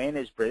now in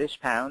is British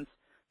pounds.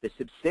 The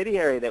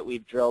subsidiary that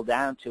we've drilled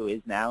down to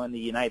is now in the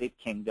United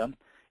Kingdom,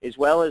 as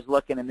well as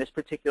looking, in this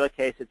particular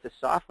case, it's a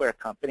software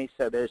company,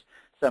 so there's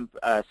some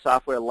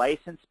software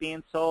license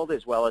being sold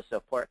as well as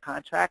support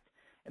contract.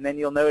 And then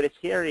you'll notice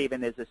here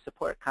even is a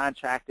support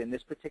contract in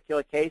this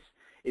particular case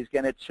is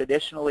going to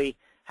traditionally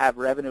have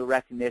revenue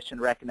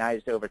recognition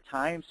recognized over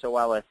time. So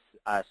while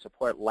a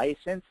support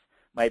license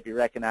might be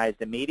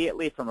recognized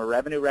immediately from a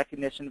revenue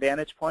recognition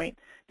vantage point,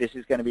 this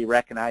is going to be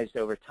recognized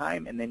over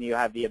time, and then you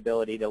have the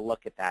ability to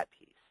look at that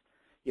piece.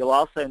 You'll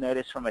also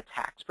notice from a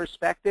tax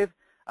perspective,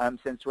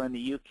 since we're in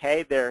the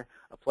UK, they're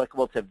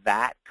applicable to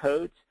VAT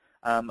codes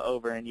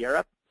over in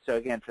Europe. So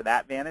again, for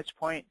that vantage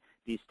point,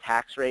 these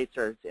tax rates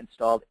are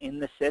installed in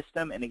the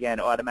system, and again,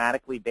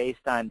 automatically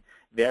based on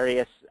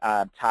various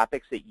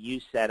topics that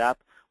you set up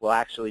will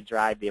actually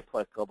drive the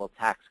applicable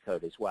tax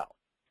code as well.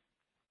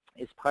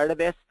 As part of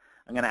this,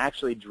 I'm going to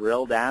actually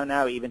drill down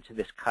now even to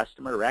this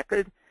customer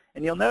record,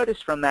 and you'll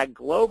notice from that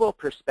global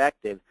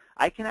perspective,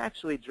 I can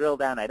actually drill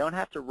down. I don't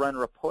have to run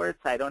reports.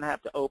 I don't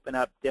have to open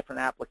up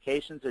different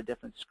applications or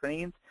different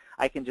screens.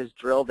 I can just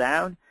drill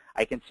down.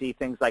 I can see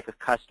things like a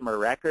customer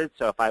record.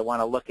 So if I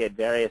want to look at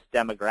various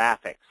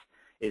demographics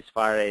as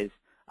far as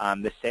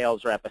the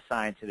sales rep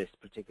assigned to this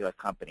particular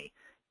company,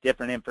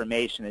 different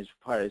information as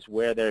far as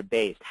where they're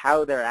based,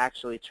 how their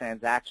actually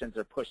transactions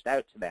are pushed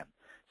out to them.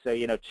 So,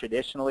 you know,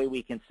 traditionally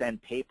we can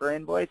send paper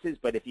invoices,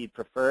 but if you'd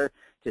prefer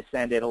to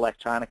send it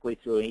electronically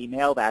through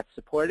email, that's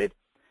supported.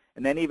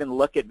 And then even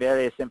look at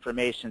various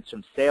information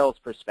from sales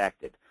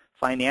perspective,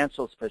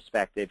 financials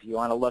perspective. You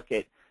want to look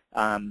at,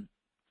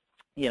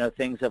 you know,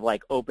 things of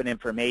like open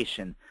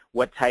information,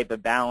 what type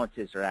of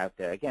balances are out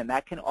there. Again,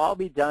 that can all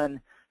be done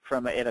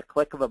from at a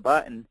click of a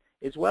button,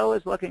 as well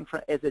as looking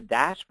for as a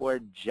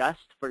dashboard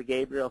just for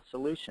Gabriel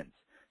Solutions.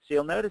 So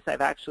you'll notice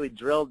I've actually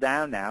drilled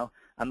down now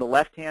on the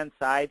left-hand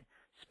side.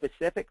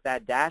 Specific,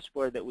 that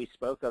dashboard that we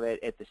spoke of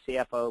at the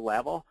CFO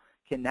level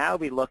can now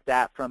be looked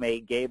at from a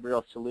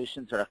Gabriel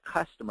Solutions or a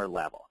customer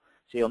level.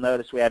 So you'll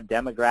notice we have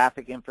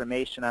demographic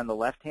information on the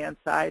left-hand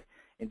side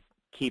and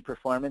key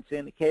performance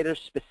indicators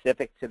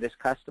specific to this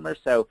customer.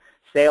 So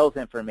sales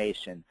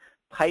information,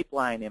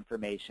 pipeline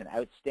information,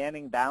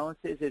 outstanding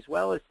balances, as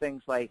well as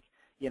things like,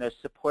 you know,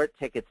 support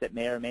tickets that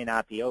may or may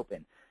not be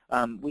open.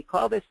 We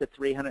call this a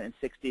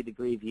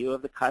 360-degree view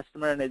of the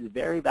customer, and it's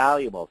very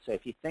valuable. So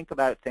if you think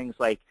about things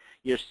like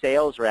your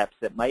sales reps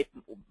that might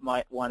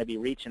want to be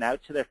reaching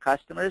out to their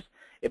customers,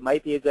 it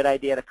might be a good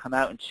idea to come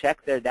out and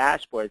check their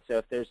dashboard. So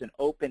if there's an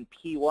open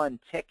P1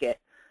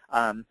 ticket,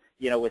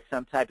 you know, with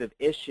some type of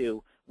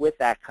issue with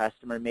that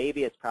customer,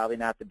 maybe it's probably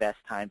not the best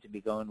time to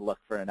be going to look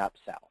for an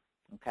upsell.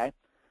 Okay?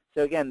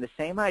 So again, the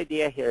same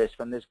idea here is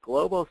from this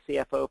global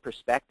CFO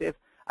perspective,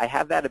 I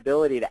have that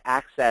ability to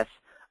access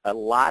a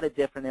lot of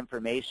different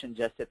information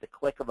just at the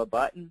click of a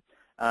button.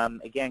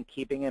 Again,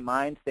 keeping in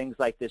mind things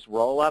like this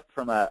roll-up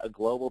from a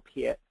global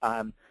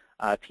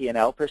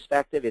P&L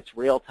perspective, it's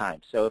real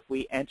time. So if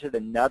we entered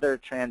another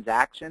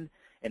transaction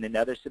in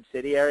another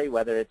subsidiary,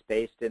 whether it's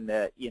based in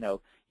the, you know,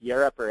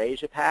 Europe or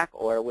Asia Pac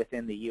or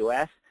within the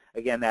U.S.,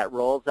 again, that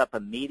rolls up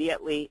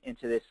immediately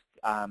into this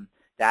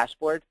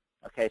dashboard.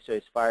 Okay, so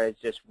as far as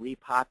just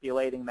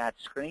repopulating that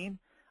screen,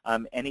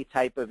 any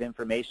type of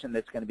information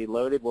that's going to be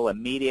loaded will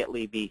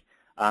immediately be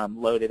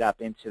loaded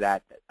up into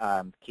that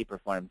key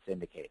performance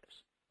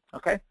indicators.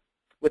 Okay?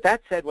 With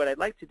that said, what I'd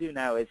like to do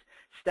now is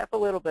step a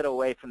little bit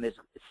away from this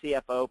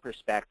CFO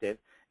perspective.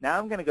 Now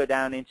I'm going to go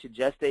down into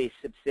just a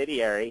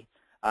subsidiary,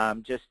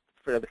 just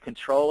for the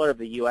controller of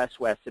the U.S.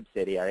 West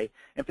subsidiary.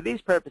 And for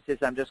these purposes,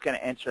 I'm just going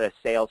to enter a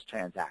sales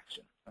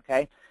transaction.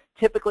 Okay?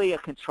 Typically, a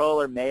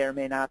controller may or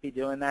may not be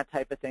doing that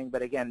type of thing,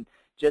 but again,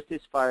 just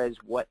as far as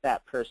what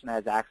that person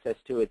has access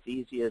to, it's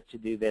easier to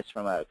do this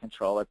from a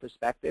controller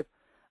perspective.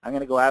 I'm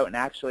going to go out and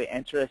actually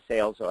enter a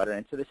sales order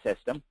into the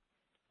system.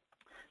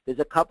 There's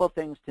a couple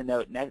things to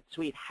note.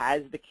 NetSuite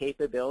has the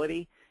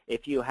capability,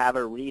 if you have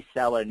a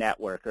reseller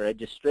network or a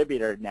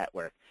distributor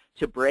network,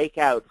 to break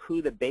out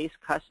who the base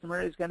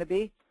customer is going to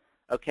be,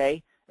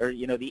 okay, or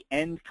the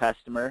end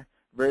customer,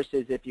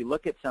 versus if you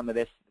look at some of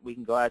this, we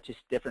can go out to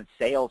different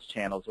sales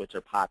channels which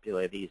are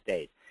popular these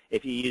days.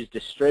 If you use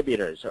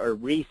distributors or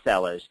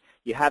resellers,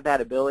 you have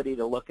that ability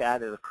to look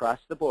at it across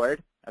the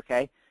board,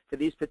 okay? For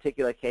these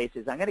particular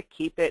cases, I'm going to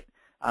keep it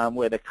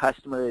where the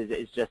customer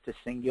is just a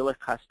singular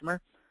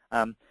customer.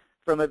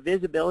 From a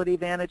visibility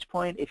vantage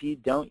point, if you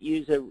don't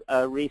use a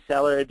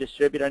reseller or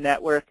distributor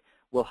network,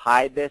 we'll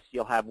hide this.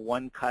 You'll have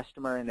one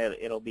customer, and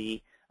it'll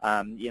be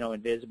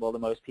invisible to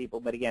most people.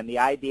 But again, the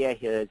idea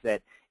here is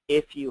that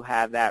if you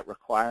have that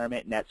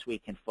requirement,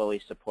 NetSuite can fully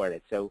support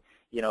it. So,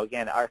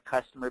 again, our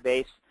customer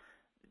base,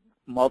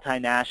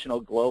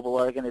 multinational global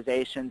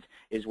organizations,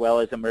 as well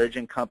as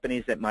emerging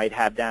companies that might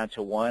have down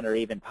to 1 or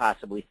even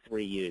possibly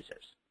 3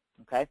 users.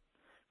 Okay?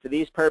 For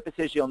these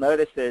purposes, you'll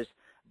notice there's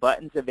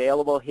buttons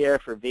available here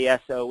for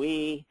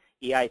VSOE,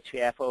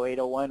 EITF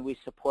 0801. We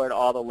support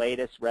all the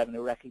latest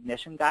revenue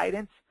recognition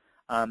guidance,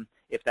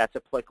 if that's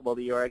applicable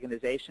to your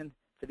organization.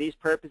 For these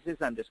purposes,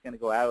 I'm just going to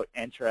go out,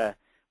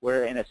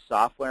 we're in a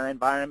software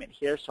environment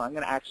here, so I'm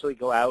going to actually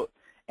go out,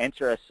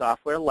 enter a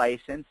software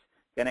license,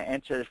 going to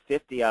enter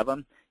 50 of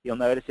them. You'll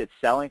notice it's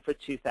selling for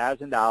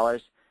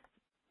 $2,000,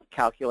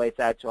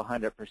 calculates out to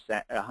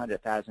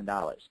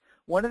 $100,000.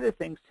 One of the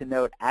things to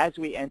note as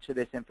we enter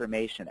this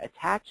information,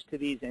 attached to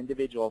these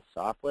individual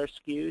software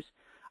SKUs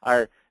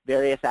are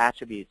various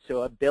attributes.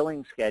 So a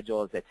billing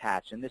schedule is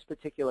attached. In this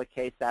particular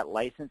case, that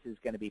license is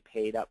going to be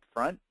paid up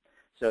front.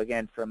 So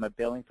again, from a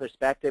billing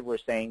perspective, we're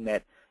saying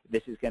that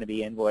this is going to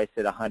be invoiced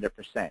at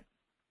 100%.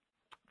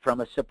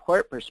 From a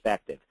support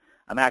perspective,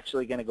 I'm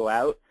actually going to go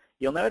out.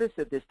 You'll notice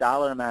that this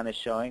dollar amount is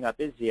showing up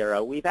as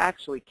 0. We've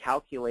actually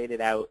calculated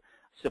out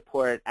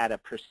support at a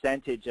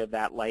percentage of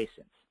that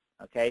license.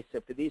 Okay, so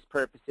for these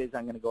purposes,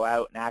 I'm going to go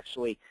out and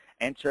actually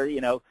enter,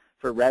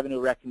 for revenue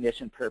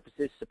recognition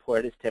purposes,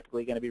 support is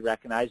typically going to be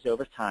recognized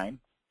over time.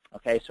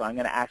 Okay, so I'm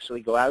going to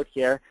actually go out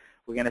here.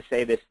 We're going to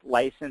say this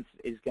license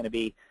is going to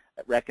be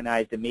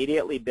recognized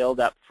immediately, billed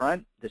up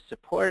front. The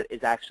support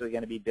is actually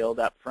going to be billed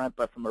up front,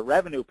 but from a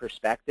revenue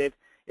perspective,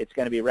 it's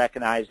going to be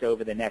recognized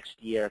over the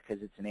next year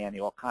because it's an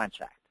annual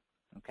contract.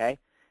 Okay,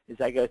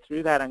 as I go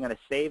through that, I'm going to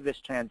save this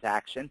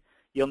transaction.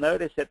 You'll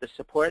notice that the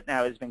support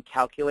now has been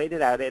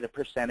calculated out at a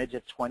percentage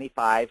of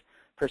 25%.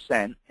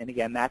 And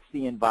again, that's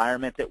the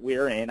environment that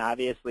we're in.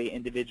 Obviously,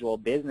 individual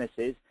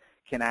businesses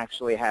can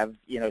actually have,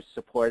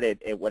 support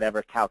at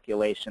whatever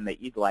calculation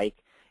that you'd like,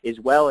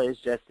 as well as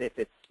just if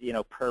it's,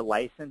 per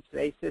license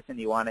basis and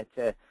you wanted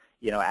to,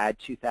 add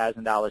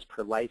 $2,000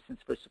 per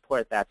license for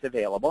support, that's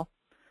available.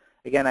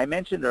 Again, I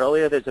mentioned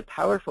earlier there's a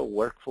powerful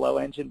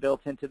workflow engine built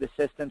into the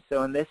system.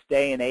 So in this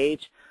day and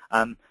age,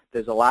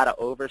 there's a lot of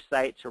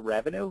oversight to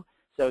revenue.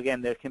 So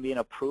again, there can be an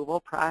approval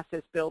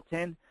process built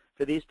in.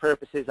 For these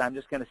purposes, I'm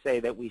just going to say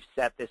that we've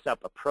set this up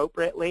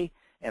appropriately,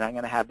 and I'm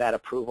going to have that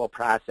approval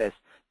process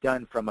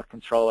done from a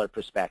controller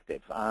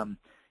perspective.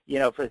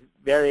 For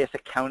various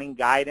accounting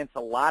guidance,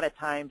 a lot of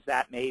times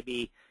that may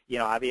be,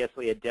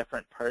 obviously a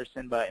different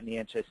person, but in the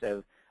interest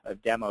of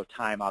demo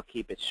time, I'll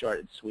keep it short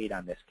and sweet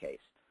on this case.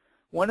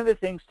 One of the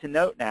things to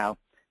note now,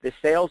 the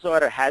sales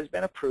order has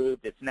been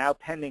approved. It's now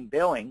pending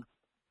billing,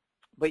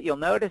 but you'll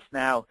notice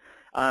now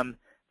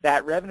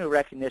that revenue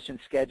recognition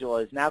schedule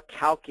is now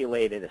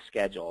calculated a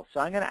schedule. So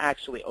I'm going to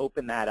actually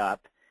open that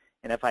up,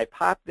 and if I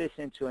pop this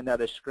into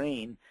another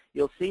screen,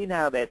 you'll see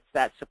now that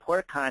that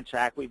support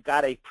contract, we've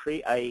got a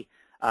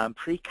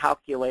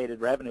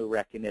pre-calculated revenue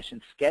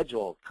recognition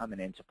schedule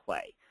coming into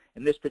play.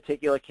 In this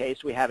particular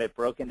case, we have it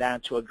broken down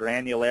to a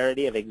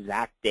granularity of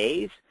exact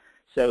days.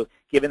 So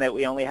given that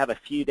we only have a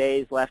few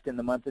days left in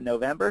the month of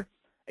November,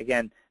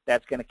 again,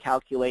 that's going to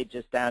calculate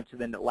just down to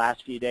the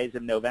last few days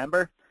of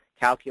November.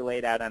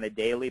 Calculate out on a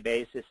daily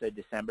basis. So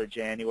December,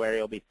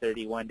 January will be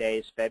 31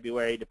 days.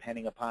 February,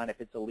 depending upon if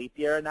it's a leap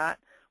year or not,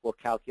 we'll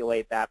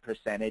calculate that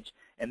percentage.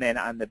 And then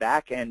on the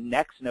back end,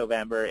 next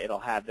November, it'll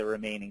have the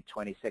remaining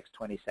 26,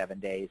 27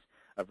 days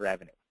of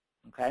revenue.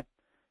 Okay?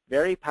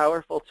 Very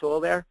powerful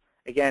tool there.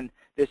 Again,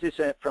 this is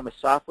from a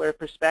software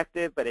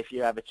perspective, but if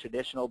you have a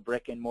traditional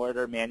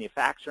brick-and-mortar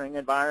manufacturing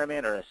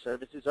environment or a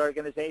services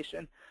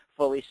organization,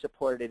 fully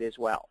supported as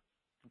well.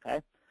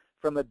 Okay?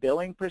 From a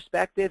billing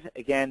perspective,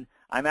 again,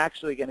 I'm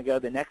actually going to go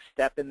the next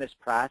step in this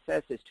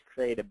process is to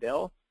create a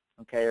bill,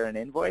 okay, or an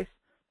invoice.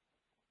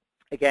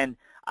 Again,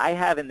 I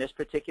have in this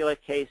particular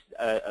case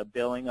a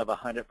billing of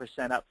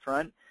 100% up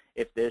front.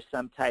 If there's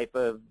some type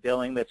of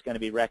billing that's going to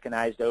be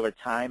recognized over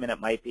time, and it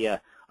might be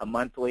a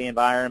monthly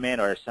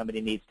environment, or somebody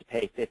needs to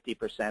pay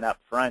 50% up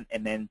front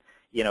and then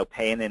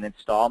pay in an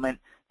installment,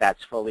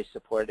 that's fully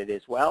supported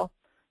as well.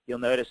 You'll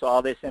notice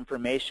all this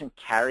information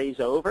carries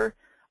over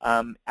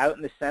Out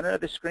in the center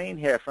of the screen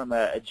here, from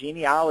a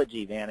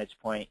genealogy vantage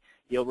point,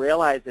 you'll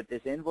realize that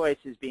this invoice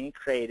is being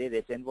created.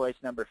 It's invoice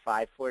number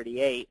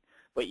 548,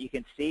 but you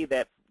can see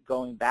that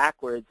going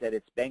backwards that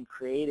it's been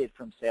created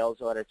from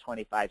sales order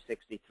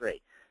 2563. A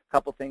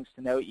couple things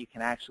to note: you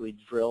can actually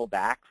drill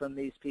back from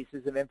these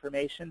pieces of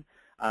information,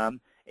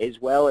 as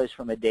well as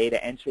from a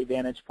data entry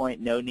vantage point.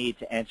 No need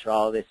to enter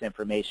all of this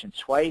information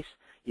twice.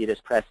 You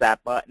just press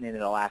that button and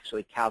it'll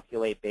actually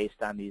calculate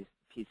based on these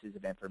pieces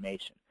of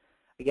information.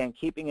 Again,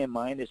 keeping in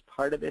mind as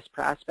part of this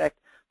prospect,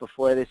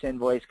 before this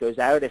invoice goes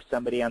out, if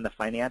somebody on the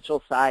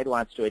financial side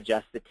wants to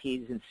adjust the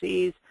T's and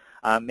C's,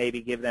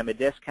 maybe give them a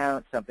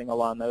discount, something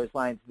along those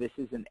lines, this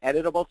is an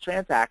editable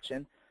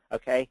transaction,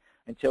 okay,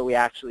 until we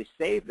actually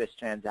save this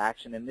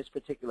transaction. In this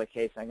particular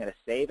case, I'm going to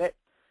save it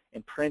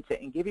and print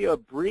it and give you a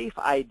brief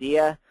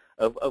idea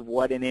of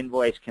what an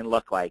invoice can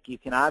look like. You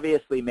can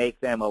obviously make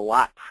them a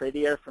lot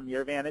prettier from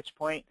your vantage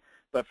point,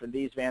 but from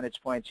these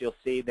vantage points, you'll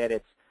see that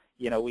it's,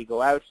 you know, we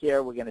go out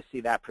here, we're going to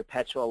see that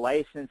perpetual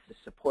license, the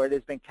support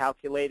has been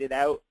calculated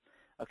out,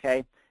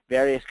 okay?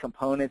 Various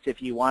components,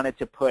 if you wanted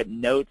to put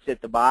notes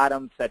at the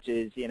bottom, such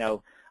as, you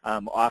know,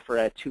 offer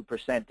a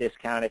 2%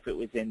 discount if it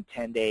was in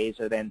 10 days,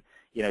 or then,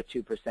 you know,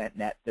 2%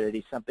 net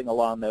 30, something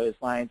along those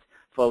lines,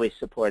 fully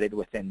supported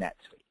within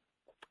NetSuite,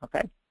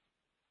 okay?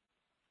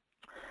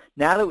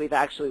 Now that we've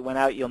actually went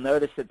out, you'll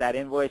notice that that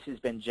invoice has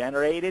been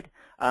generated.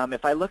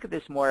 If I look at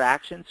this more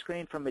action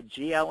screen from a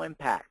GL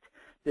impact,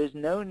 there's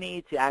no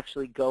need to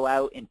actually go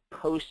out and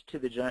post to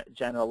the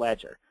general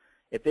ledger.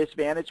 At this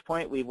vantage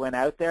point, we went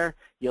out there,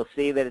 you'll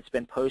see that it's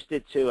been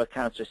posted to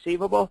accounts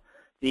receivable.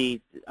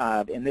 In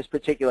this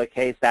particular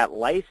case, that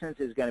license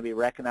is going to be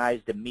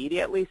recognized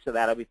immediately, so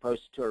that'll be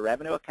posted to a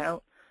revenue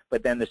account,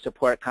 but then the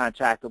support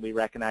contract will be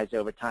recognized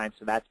over time,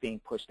 so that's being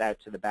pushed out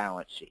to the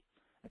balance sheet.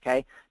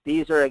 Okay?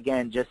 These are,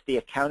 again, just the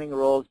accounting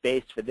rules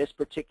based for this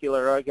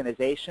particular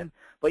organization,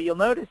 but you'll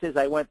notice as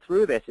I went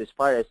through this, as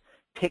far as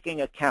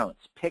picking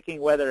accounts,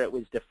 picking whether it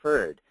was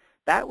deferred,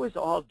 that was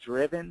all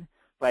driven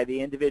by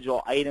the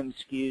individual item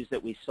SKUs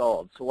that we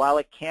sold. So while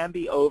it can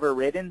be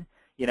overridden,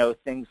 you know,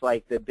 things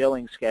like the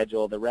billing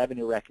schedule, the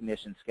revenue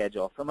recognition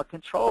schedule, from a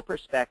control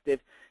perspective,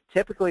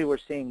 typically we're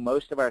seeing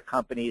most of our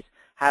companies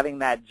having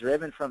that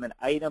driven from an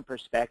item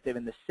perspective,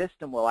 and the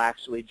system will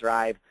actually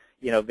drive,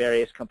 you know,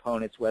 various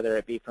components, whether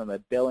it be from a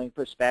billing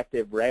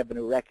perspective,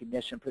 revenue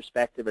recognition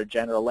perspective, or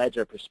general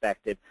ledger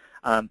perspective.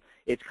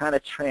 It's kind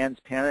of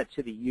transparent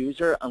to the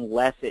user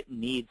unless it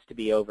needs to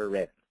be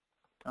overridden.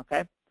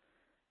 Okay?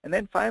 And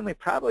then finally,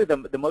 probably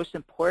the most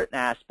important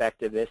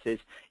aspect of this is,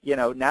 you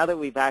know, now that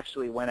we've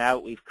actually went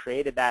out, we've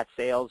created that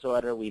sales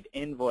order, we've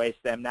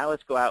invoiced them, now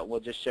let's go out and we'll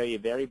just show you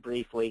very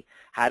briefly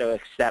how to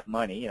accept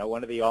money, you know,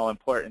 one of the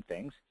all-important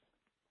things.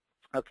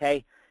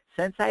 Okay?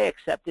 Since I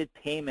accepted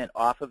payment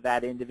off of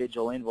that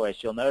individual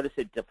invoice, you'll notice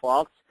it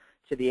defaults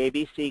to the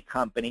ABC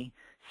company.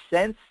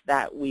 Since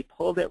that we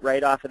pulled it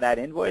right off of that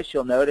invoice,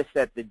 you'll notice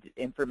that the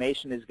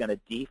information is going to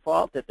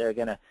default, that they're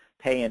going to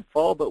pay in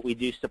full, but we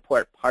do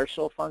support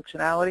partial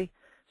functionality.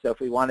 So if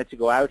we wanted to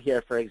go out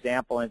here, for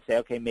example, and say,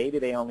 okay, maybe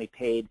they only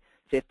paid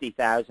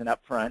 $50,000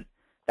 up front,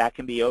 that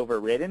can be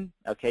overridden.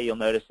 Okay, you'll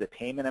notice the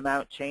payment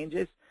amount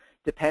changes.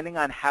 Depending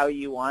on how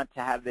you want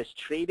to have this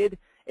treated,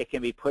 it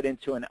can be put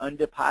into an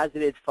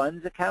undeposited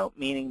funds account,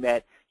 meaning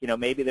that, you know,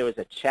 maybe there was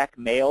a check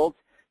mailed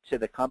to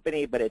the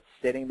company, but it's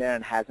sitting there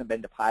and hasn't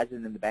been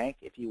deposited in the bank.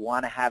 If you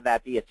want to have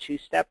that be a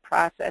two-step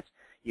process,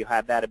 you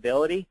have that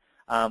ability.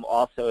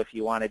 Also, if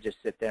you want to just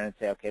sit there and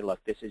say, okay, look,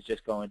 this is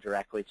just going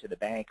directly to the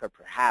bank, or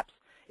perhaps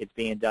it's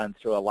being done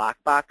through a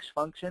lockbox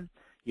function,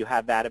 you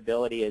have that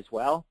ability as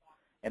well.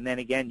 And then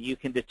again, you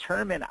can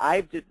determine,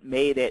 I've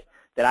made it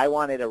that I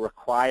wanted a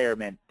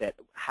requirement that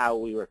how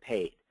we were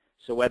paid.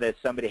 So whether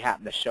somebody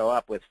happened to show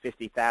up with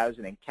 $50,000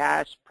 in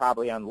cash,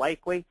 probably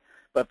unlikely.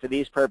 But for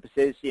these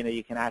purposes, you know,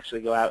 you can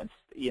actually go out and,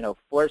 you know,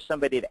 force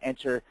somebody to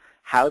enter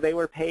how they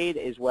were paid,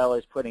 as well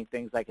as putting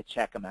things like a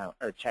check amount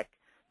or check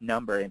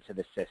number into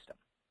the system.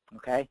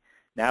 Okay?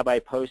 Now by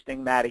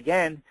posting that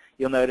again,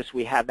 you'll notice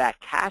we have that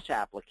cash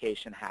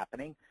application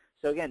happening.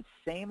 So again,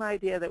 same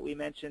idea that we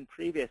mentioned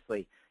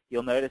previously.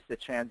 You'll notice the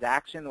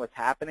transaction, what's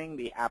happening,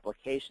 the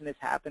application has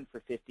happened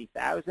for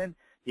 $50,000.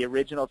 The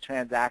original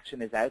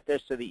transaction is out there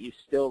so that you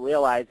still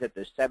realize that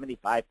there's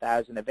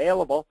 $75,000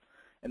 available.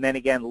 And then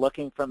again,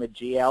 looking from a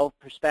GL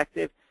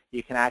perspective,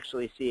 you can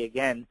actually see,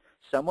 again,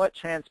 somewhat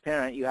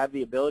transparent. You have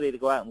the ability to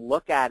go out and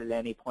look at it at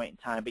any point in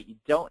time, but you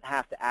don't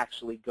have to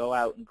actually go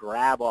out and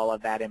grab all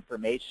of that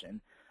information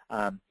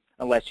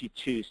unless you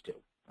choose to,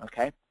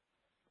 okay?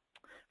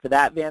 For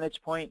that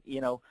vantage point,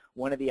 you know,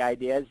 one of the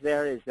ideas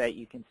there is that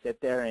you can sit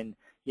there and,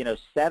 you know,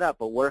 set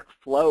up a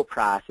workflow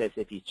process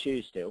if you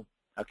choose to,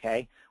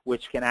 okay,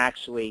 which can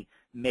actually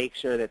make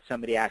sure that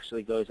somebody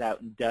actually goes out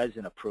and does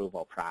an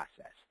approval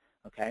process,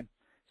 okay?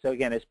 So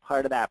again, as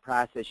part of that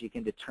process, you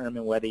can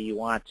determine whether you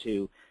want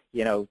to,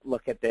 you know,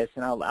 look at this,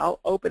 and I'll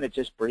open it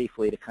just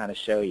briefly to kind of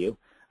show you,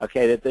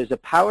 okay, that there's a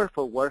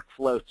powerful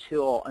workflow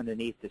tool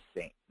underneath the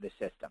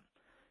system.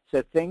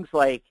 So things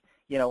like,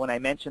 when I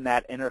mentioned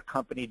that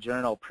intercompany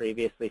journal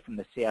previously from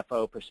the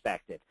CFO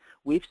perspective,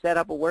 we've set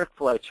up a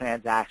workflow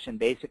transaction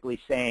basically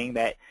saying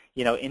that,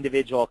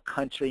 individual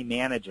country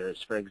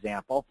managers, for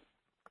example,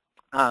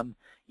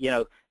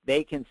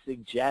 they can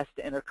suggest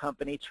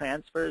intercompany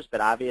transfers,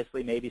 but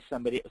obviously maybe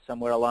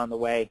somewhere along the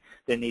way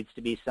there needs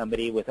to be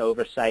somebody with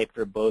oversight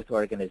for both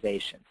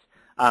organizations.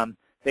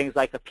 Things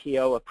like a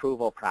PO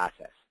approval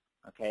process.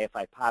 Okay, if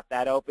I pop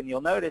that open,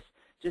 you'll notice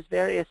just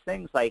various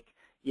things like,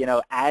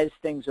 as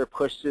things are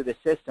pushed through the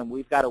system,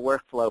 we've got a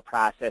workflow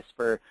process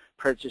for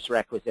purchase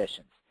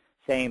requisitions,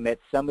 saying that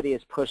somebody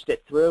has pushed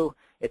it through.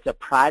 It's a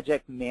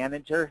project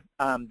manager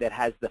that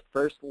has the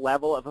first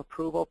level of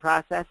approval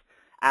process.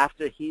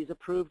 After he's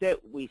approved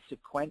it, we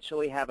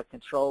sequentially have a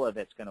controller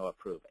that's going to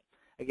approve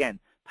it. Again,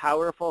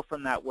 powerful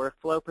from that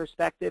workflow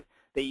perspective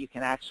that you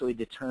can actually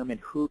determine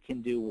who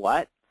can do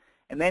what.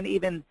 And then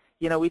even,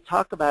 we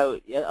talk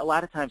about, a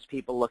lot of times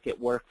people look at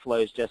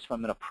workflows just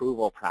from an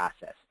approval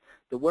process.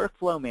 The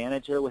workflow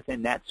manager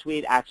within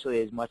NetSuite actually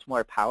is much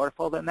more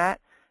powerful than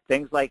that.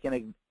 Things like,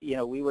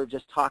 we were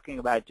just talking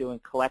about doing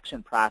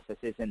collection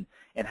processes and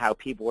how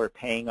people were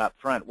paying up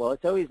front. Well,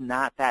 it's always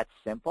not that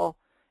simple.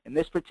 In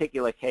this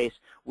particular case,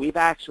 we've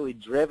actually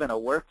driven a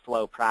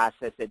workflow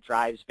process that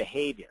drives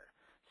behavior.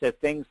 So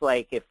things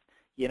like if,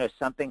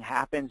 something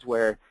happens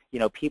where,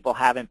 people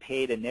haven't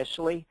paid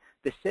initially,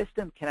 the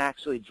system can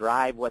actually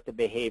drive what the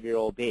behavior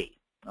will be,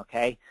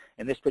 okay?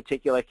 In this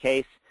particular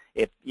case,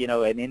 if,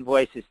 an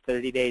invoice is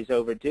 30 days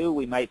overdue,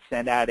 we might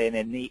send out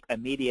an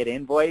immediate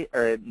invoice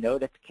or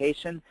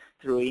notification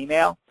through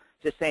email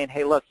just saying,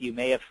 hey, look, you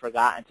may have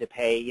forgotten to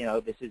pay,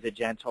 this is a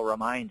gentle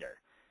reminder.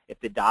 If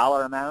the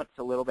dollar amount's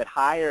a little bit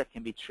higher, it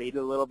can be treated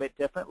a little bit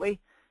differently,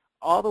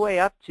 all the way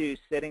up to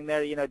sitting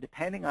there,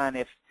 depending on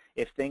if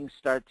things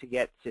start to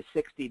get to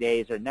 60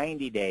 days or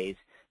 90 days,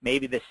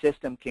 maybe the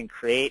system can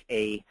create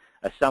a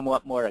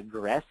somewhat more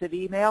aggressive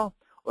email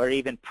or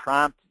even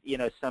prompt,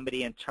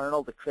 somebody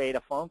internal to create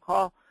a phone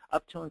call,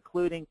 up to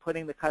including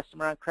putting the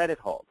customer on credit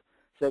hold.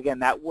 So again,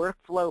 that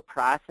workflow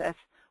process,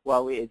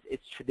 while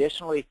it's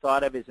traditionally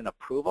thought of as an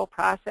approval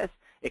process,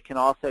 it can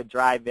also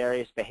drive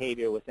various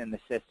behavior within the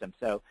system.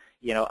 So,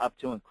 up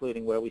to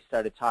including where we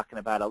started talking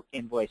about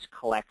invoice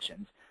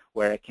collections,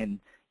 where it can,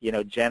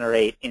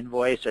 generate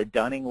invoice or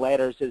dunning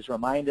letters as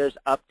reminders,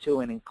 up to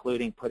and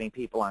including putting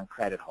people on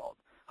credit hold.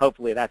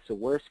 Hopefully that's a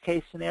worst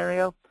case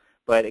scenario,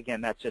 but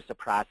again, that's just a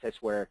process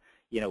where,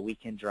 we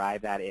can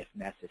drive that if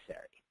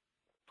necessary.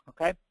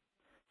 Okay?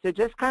 So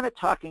just kind of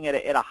talking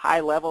at a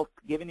high level,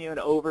 giving you an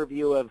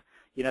overview of,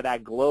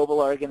 that global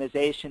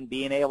organization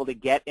being able to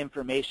get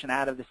information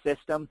out of the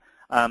system.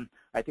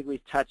 I think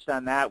we've touched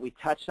on that. We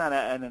touched on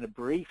a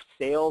brief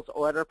sales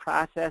order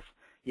process,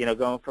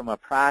 going from a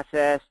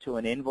process to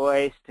an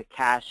invoice to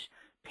cash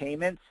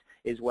payments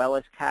as well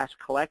as cash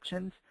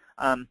collections.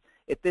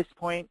 At this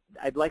point,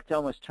 I'd like to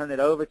almost turn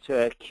it over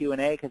to a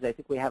Q&A because I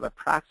think we have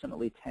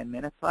approximately 10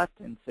 minutes left.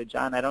 And so,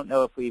 John, I don't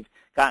know if we've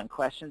gotten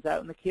questions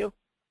out in the queue.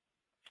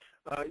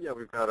 Yeah,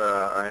 we've got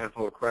a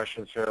handful of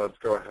questions here. Let's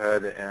go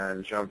ahead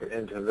and jump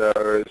into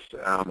those.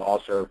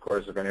 Also, of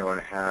course, if anyone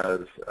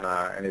has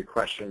any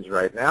questions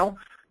right now,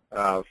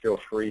 feel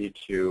free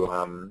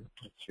to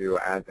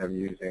add them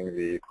using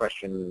the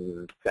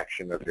question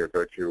section of your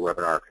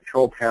GoToWebinar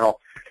control panel.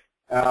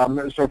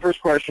 So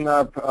first question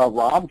up,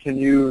 Rob, can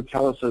you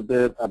tell us a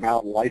bit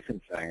about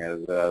licensing?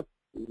 Is it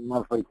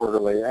monthly,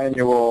 quarterly,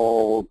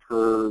 annual,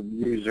 per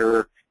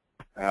user?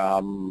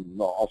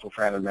 Also,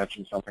 Fran had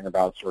mentioned something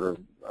about sort of,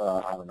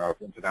 I don't know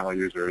if incidental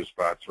users,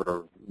 but sort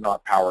of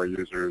not power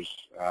users.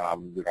 How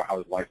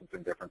is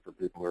licensing different for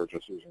people who are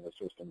just using the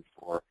system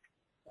for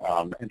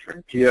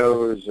entering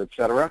POs, et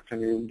cetera? Can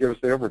you give us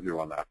the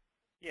overview on that?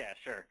 Yeah,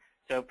 sure.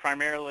 So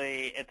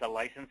primarily, it's a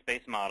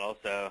license-based model.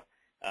 So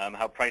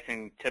how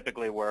pricing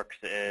typically works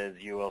is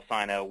you will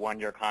sign a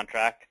one-year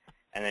contract,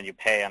 and then you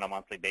pay on a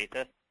monthly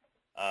basis.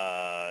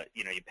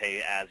 You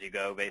pay as you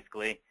go,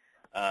 basically,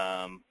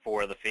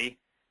 for the fee.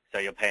 So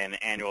you'll pay an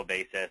annual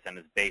basis, and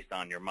it's based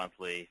on your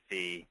monthly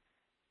fee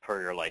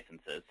per your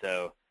licenses.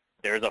 So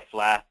there's a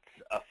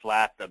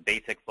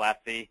basic flat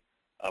fee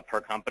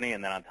per company,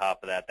 and then on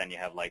top of that, then you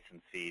have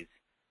license fees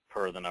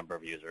per the number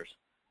of users.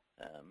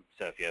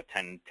 So if you have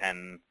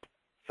 10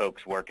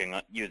 folks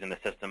using the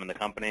system in the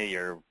company,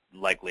 you're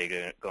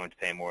likely going to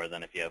pay more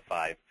than if you have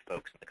 5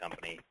 folks in the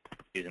company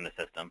using the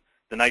system.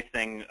 The nice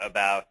thing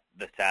about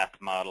the SaaS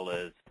model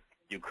is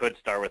you could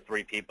start with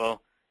 3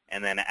 people,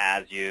 and then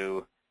as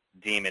you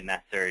deem it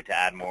necessary to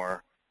add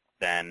more,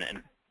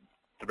 then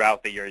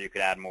throughout the year you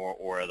could add more,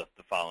 or the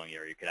following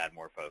year you could add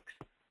more folks.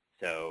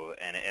 So,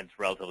 and it's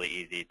relatively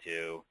easy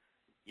to,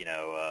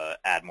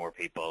 add more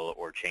people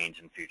or change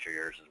in future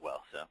years as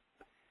well. So.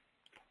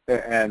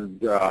 And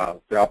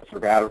the opposite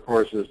of add, of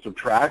course, is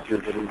subtract. Is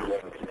it easy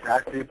to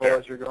subtract people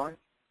as you're going?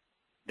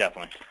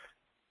 Definitely.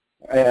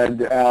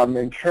 And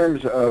in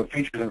terms of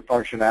features and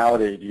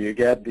functionality, do you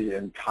get the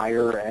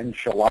entire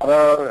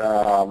enchilada?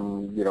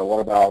 What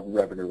about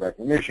revenue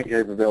recognition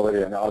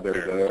capability and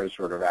others? Are there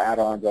sort of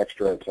add-ons,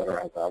 extra, et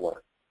cetera? How's that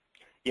work?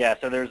 Yeah,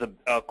 so there's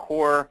a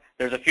core.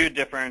 There's a few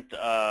different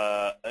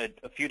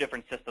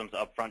systems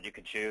up front you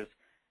could choose.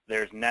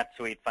 There's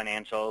NetSuite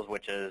Financials,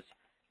 which is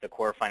the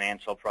core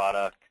financial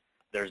product.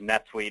 There's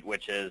NetSuite,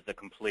 which is the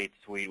complete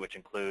suite, which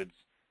includes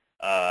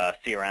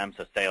CRM,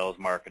 so sales,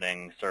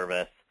 marketing,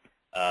 service.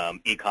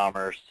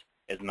 E-commerce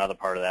is another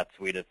part of that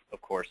suite,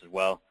 of course, as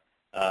well.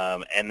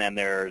 And then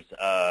there's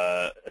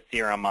a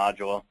CRM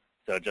module,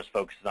 so it just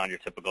focuses on your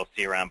typical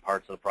CRM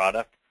parts of the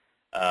product.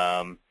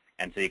 And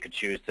so you could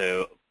choose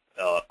to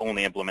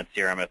only implement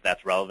CRM if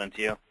that's relevant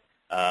to you,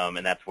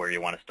 and that's where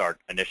you want to start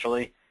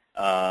initially.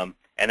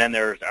 And then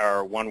there's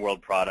our One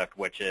World product,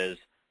 which is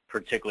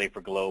particularly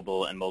for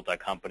global and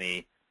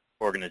multi-company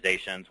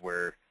organizations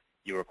where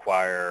you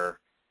require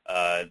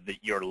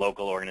your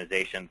local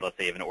organizations, let's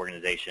say you have an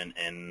organization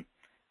in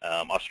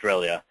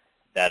Australia,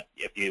 that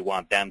if you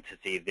want them to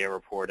see their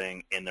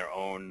reporting in their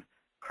own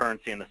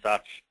currency and the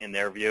such in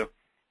their view,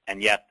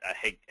 and yet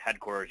a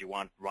headquarters you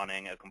want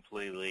running a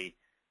completely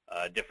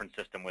different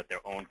system with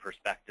their own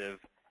perspective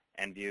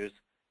and views,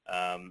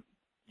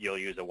 you'll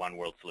use a One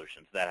World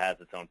solution. So that has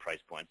its own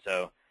price point.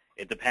 So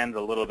it depends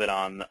a little bit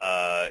on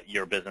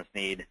your business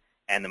need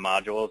and the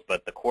modules,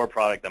 but the core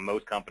product that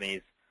most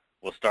companies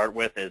will start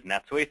with is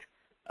NetSuite,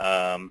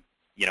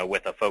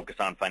 with a focus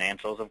on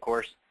financials, of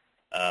course,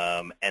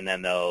 and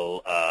then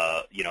they'll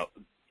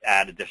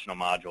add additional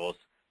modules.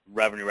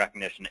 Revenue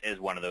recognition is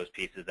one of those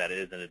pieces that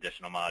is an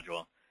additional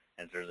module,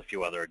 and there's a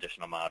few other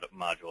additional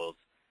modules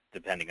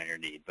depending on your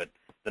need. But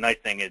the nice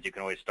thing is you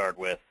can always start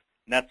with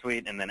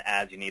NetSuite, and then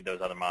as you need those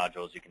other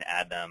modules, you can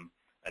add them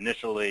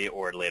initially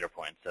or at later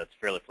points. So it's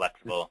fairly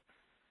flexible.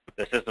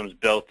 The system's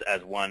built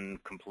as one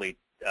complete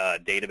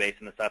database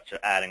and such, so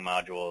adding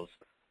modules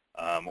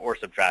or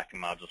subtracting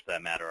modules for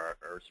that matter are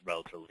a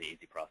relatively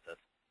easy process.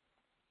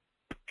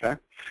 Okay.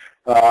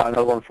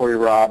 Another one for you,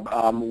 Rob.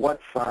 What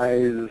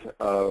size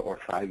or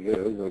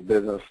sizes of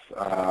business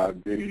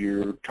do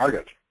you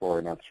target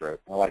for NetSuite?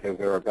 Like, is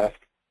there a best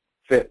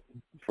fit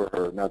for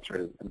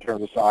NetSuite in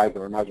terms of size,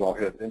 and we might as well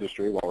hit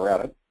industry while we're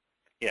at it?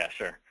 Yeah,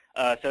 sure.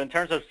 So in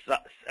terms of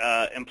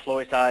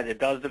employee size, it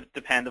does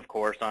depend, of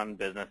course, on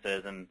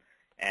businesses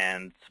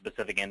and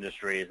specific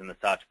industries and the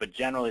such. But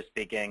generally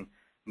speaking,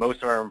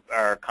 most of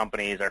our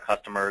companies, our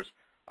customers,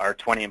 are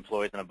 20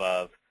 employees and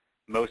above.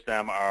 Most of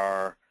them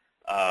are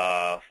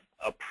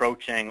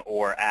approaching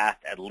or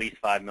at least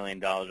 $5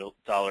 million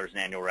in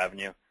annual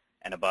revenue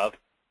and above.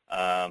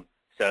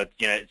 So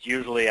it's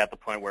usually at the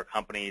point where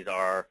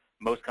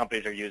most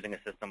companies are using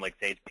a system like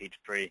Sage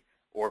Peachtree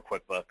or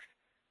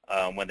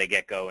QuickBooks when they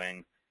get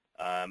going.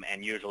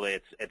 And usually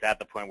it's at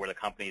the point where the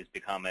company's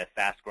become a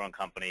fast-growing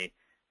company.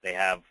 They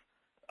have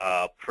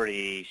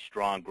pretty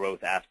strong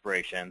growth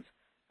aspirations.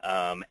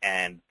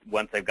 And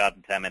once they've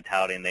gotten to that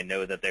mentality and they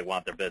know that they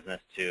want their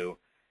business to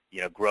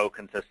grow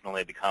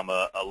consistently, become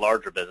a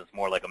larger business,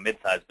 more like a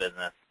mid-sized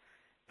business,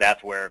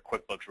 that's where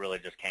QuickBooks really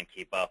just can't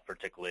keep up,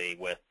 particularly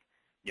with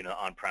the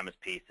on-premise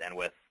piece and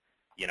with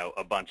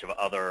a bunch of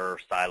other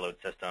siloed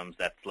systems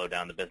that slow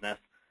down the business.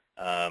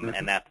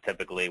 And that's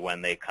typically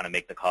when they kind of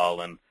make the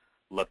call and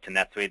look to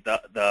NetSuite.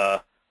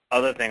 The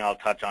other thing I'll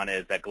touch on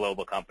is that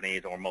global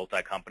companies or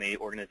multi-company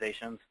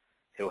organizations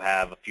who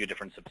have a few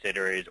different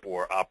subsidiaries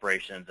or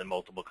operations in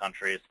multiple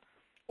countries,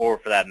 or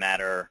for that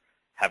matter,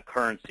 have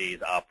currencies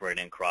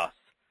operating across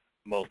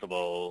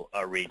multiple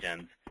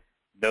regions.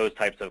 Those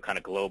types of kind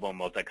of global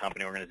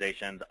multi-company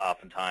organizations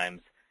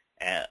oftentimes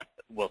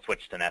will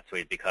switch to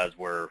NetSuite because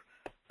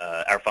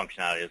our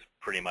functionality is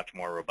pretty much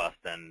more robust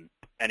than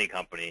any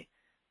company,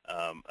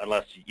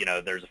 unless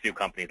there's a few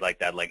companies like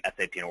that, like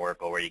SAP and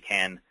Oracle, where you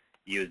can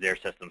use their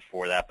systems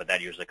for that, but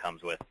that usually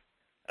comes with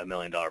 $1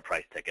 million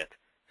price ticket.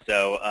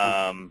 So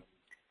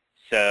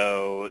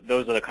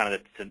those are the kind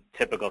of the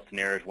typical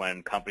scenarios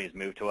when companies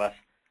move to us.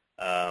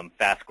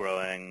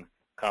 Fast-growing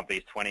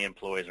companies, 20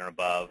 employees or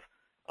above.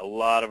 A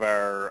lot of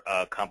our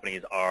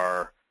companies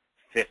are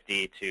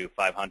 50 to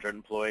 500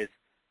 employees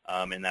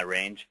in that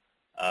range.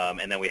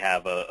 And then we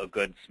have a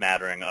good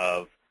smattering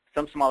of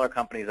some smaller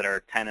companies that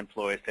are 10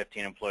 employees,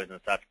 15 employees and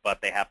such,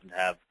 but they happen to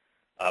have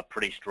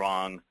pretty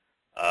strong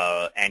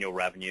annual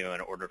revenue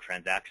and order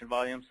transaction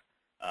volumes.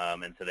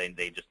 And so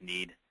they just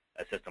need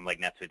a system like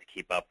NetSuite to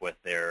keep up with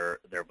their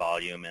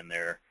volume and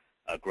their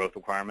growth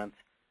requirements.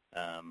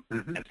 And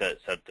so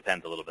it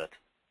depends a little bit.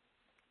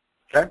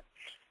 Okay.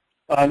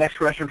 Next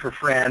question for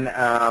Fran,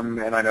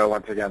 and I know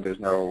once again there's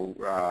no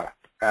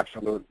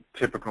absolute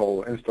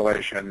typical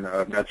installation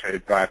of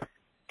NetSuite, but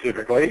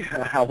typically,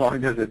 how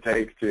long does it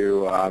take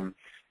to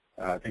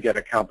get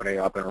a company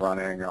up and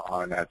running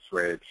on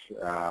NetSuite?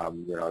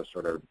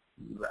 Sort of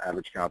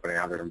average company,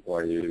 100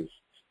 employees,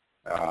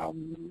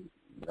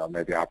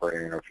 maybe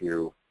operating in a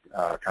few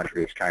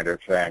countries, kind of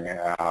thing.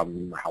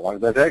 How long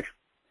does that take?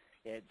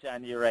 Yeah,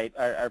 John, you're right.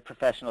 Our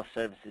professional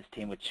services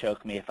team would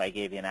choke me if I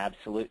gave you an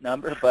absolute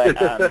number, but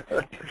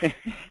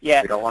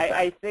yeah,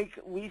 I think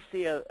we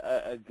see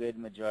a good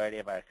majority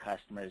of our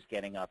customers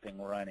getting up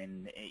and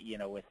running,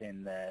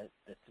 within the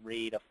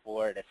 3 to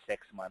 4 to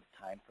 6 month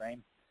time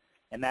frame.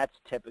 And that's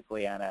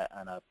typically on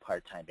a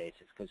part-time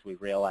basis because we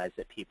realize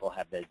that people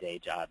have their day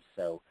jobs.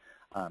 So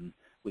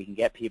we can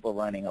get people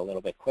running a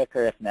little bit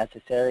quicker if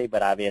necessary,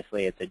 but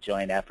obviously it's a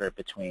joint effort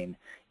between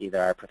either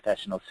our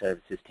professional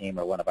services team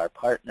or one of our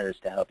partners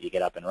to help you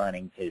get up and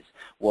running, because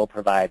we'll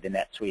provide the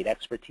NetSuite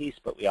expertise,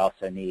 but we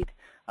also need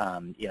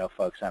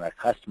folks on our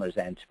customers'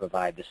 end to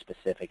provide the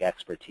specific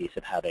expertise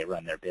of how they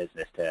run their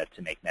business to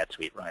make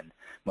NetSuite run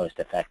most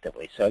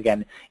effectively. So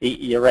again,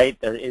 you're right,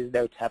 there is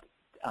no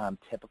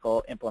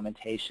typical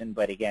implementation,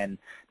 but again,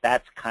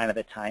 that's kind of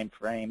the time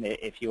frame.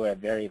 If you are a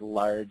very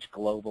large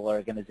global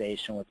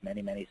organization with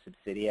many, many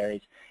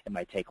subsidiaries, it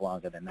might take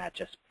longer than that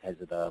just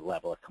because of the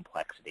level of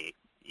complexity,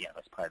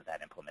 as part of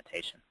that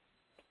implementation.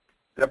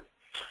 Yep.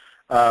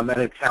 And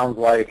it sounds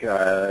like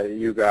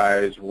you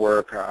guys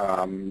work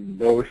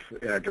both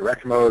in a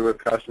direct mode with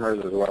customers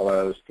as well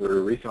as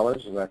through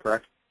resellers. Is that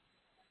correct?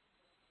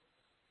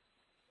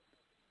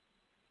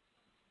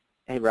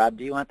 Hey, Rob,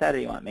 do you want that or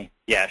do you want me?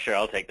 Yeah, sure,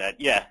 I'll take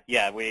that. Yeah,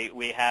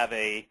 we have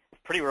a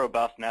pretty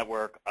robust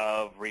network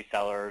of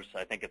resellers.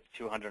 I think it's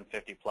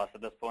 250 plus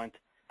at this point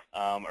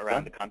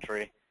around the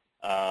country,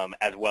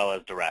 as well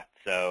as direct.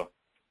 So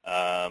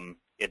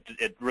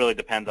it really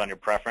depends on your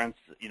preference.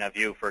 If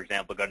you, for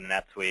example, go to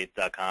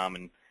netsuite.com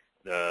and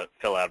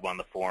fill out one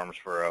of the forms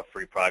for a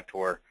free product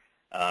tour,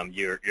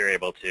 you're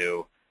able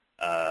to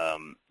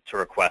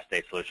request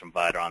a solution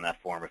provider on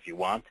that form if you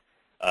want.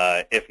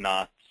 If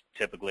not,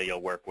 typically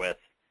you'll work with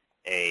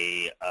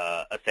a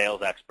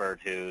sales expert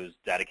who's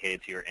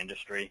dedicated to your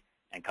industry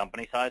and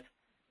company size.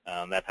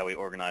 That's how we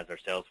organize our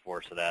sales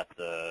force, so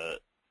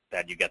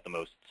that you get the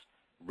most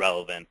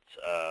relevant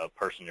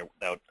person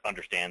that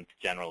understands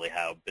generally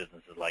how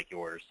businesses like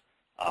yours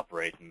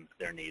operate and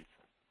their needs.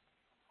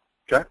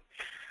 Okay.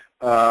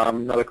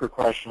 Another quick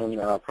question,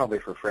 probably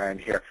for Fran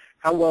here.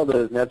 How well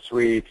does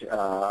NetSuite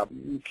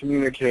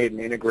communicate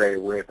and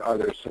integrate with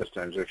other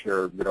systems? If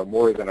you're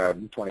more than a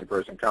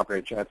 20-person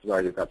company, chances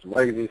are you've got some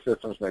legacy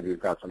systems, maybe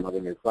you've got some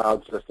other new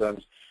cloud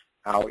systems.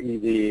 How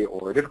easy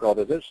or difficult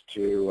is it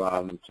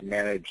to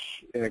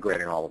manage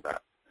integrating all of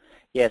that?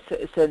 Yes,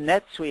 so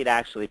NetSuite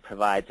actually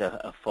provides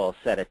a full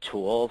set of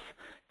tools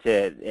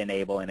to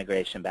enable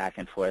integration back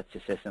and forth to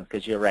systems,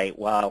 because you're right,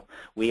 while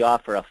we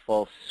offer a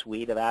full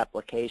suite of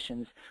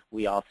applications,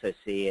 we also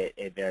see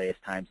at various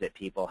times that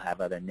people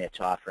have other niche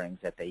offerings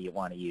that they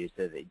want to use,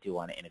 that they do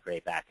want to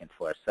integrate back and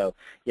forth. So,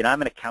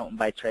 I'm an accountant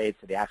by trade,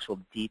 so the actual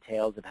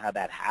details of how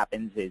that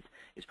happens is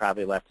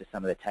probably left to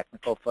some of the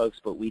technical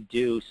folks, but we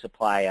do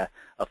supply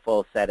a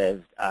full set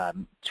of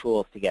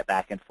tools to get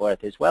back and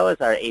forth, as well as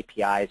our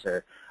APIs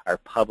are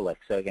public.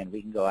 So again,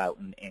 we can go out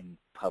and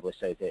publish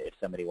those if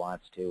somebody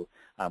wants to.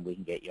 We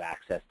can get you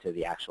access to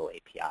the actual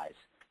APIs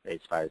as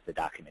far as the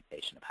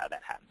documentation of how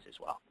that happens as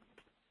well.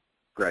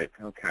 Great.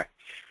 Okay.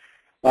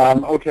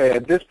 Okay,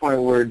 at this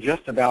point, we're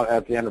just about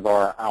at the end of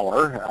our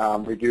hour.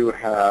 We do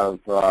have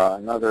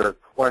another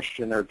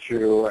question or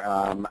two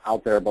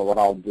out there, but what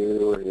I'll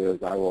do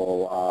is I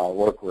will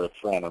work with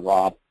Fran and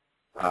Rob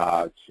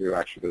to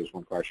actually, there's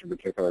one question in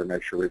particular to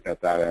make sure we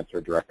get that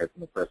answered directly from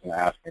the person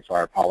asking. So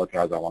I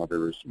apologize. I want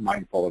to be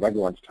mindful of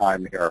everyone's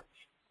time here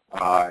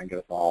and get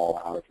us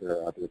all out of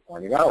here at the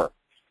appointed hour.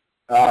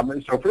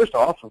 So first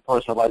off, of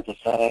course, I'd like to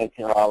thank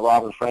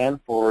Rob and Fran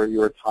for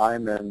your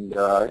time and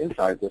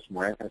insight this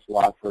morning. Thanks a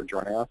lot for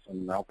joining us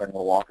and helping to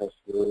walk us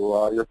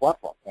through your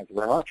platform. Thank you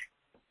very much.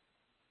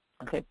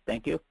 Okay,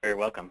 thank you. You're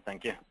welcome.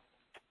 Thank you.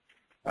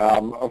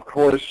 Of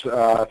course,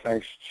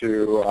 thanks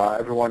to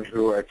everyone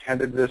who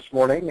attended this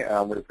morning. We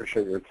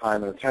appreciate your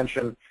time and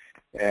attention,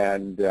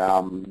 and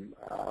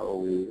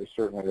we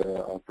certainly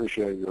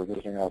appreciate your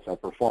visiting us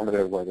at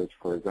Performative, whether it's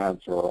for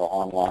events or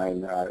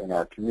online in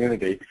our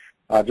community.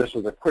 Just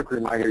as a quick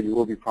reminder, you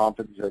will be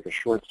prompted to take a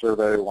short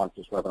survey once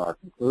this webinar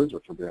concludes,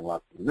 which will be in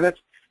less than a minute.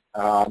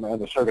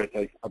 And the survey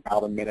takes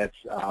about a minute.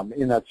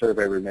 In that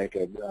survey, we make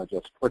it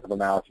just click of the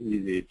mouse,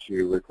 easy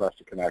to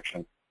request a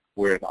connection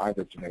with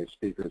either today's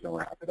speakers, and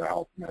we're happy to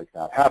help make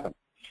that happen.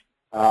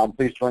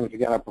 Please join us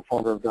again at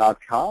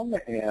performative.com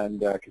and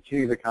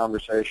continue the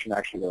conversation.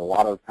 Actually, there are a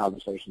lot of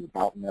conversations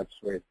about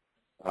NetSuite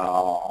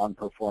on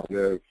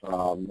Performative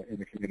in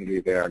the community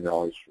there, and you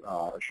always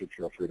should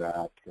feel free to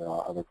ask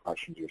other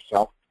questions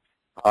yourself.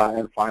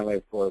 And finally,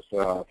 of course,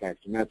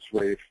 thanks to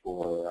NetSuite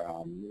for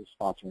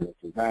sponsoring this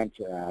event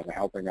and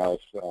helping us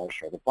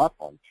show the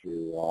platform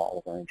to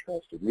all of our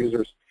interested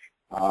users.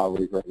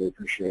 We greatly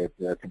appreciate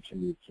their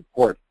continued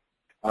support.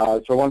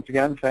 So once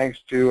again, thanks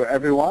to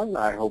everyone.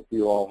 I hope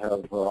you all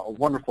have a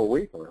wonderful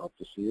week, and we hope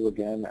to see you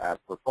again at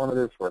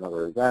Performative for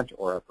another event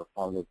or at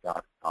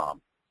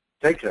performative.com.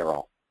 Take care,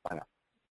 all. Bye now.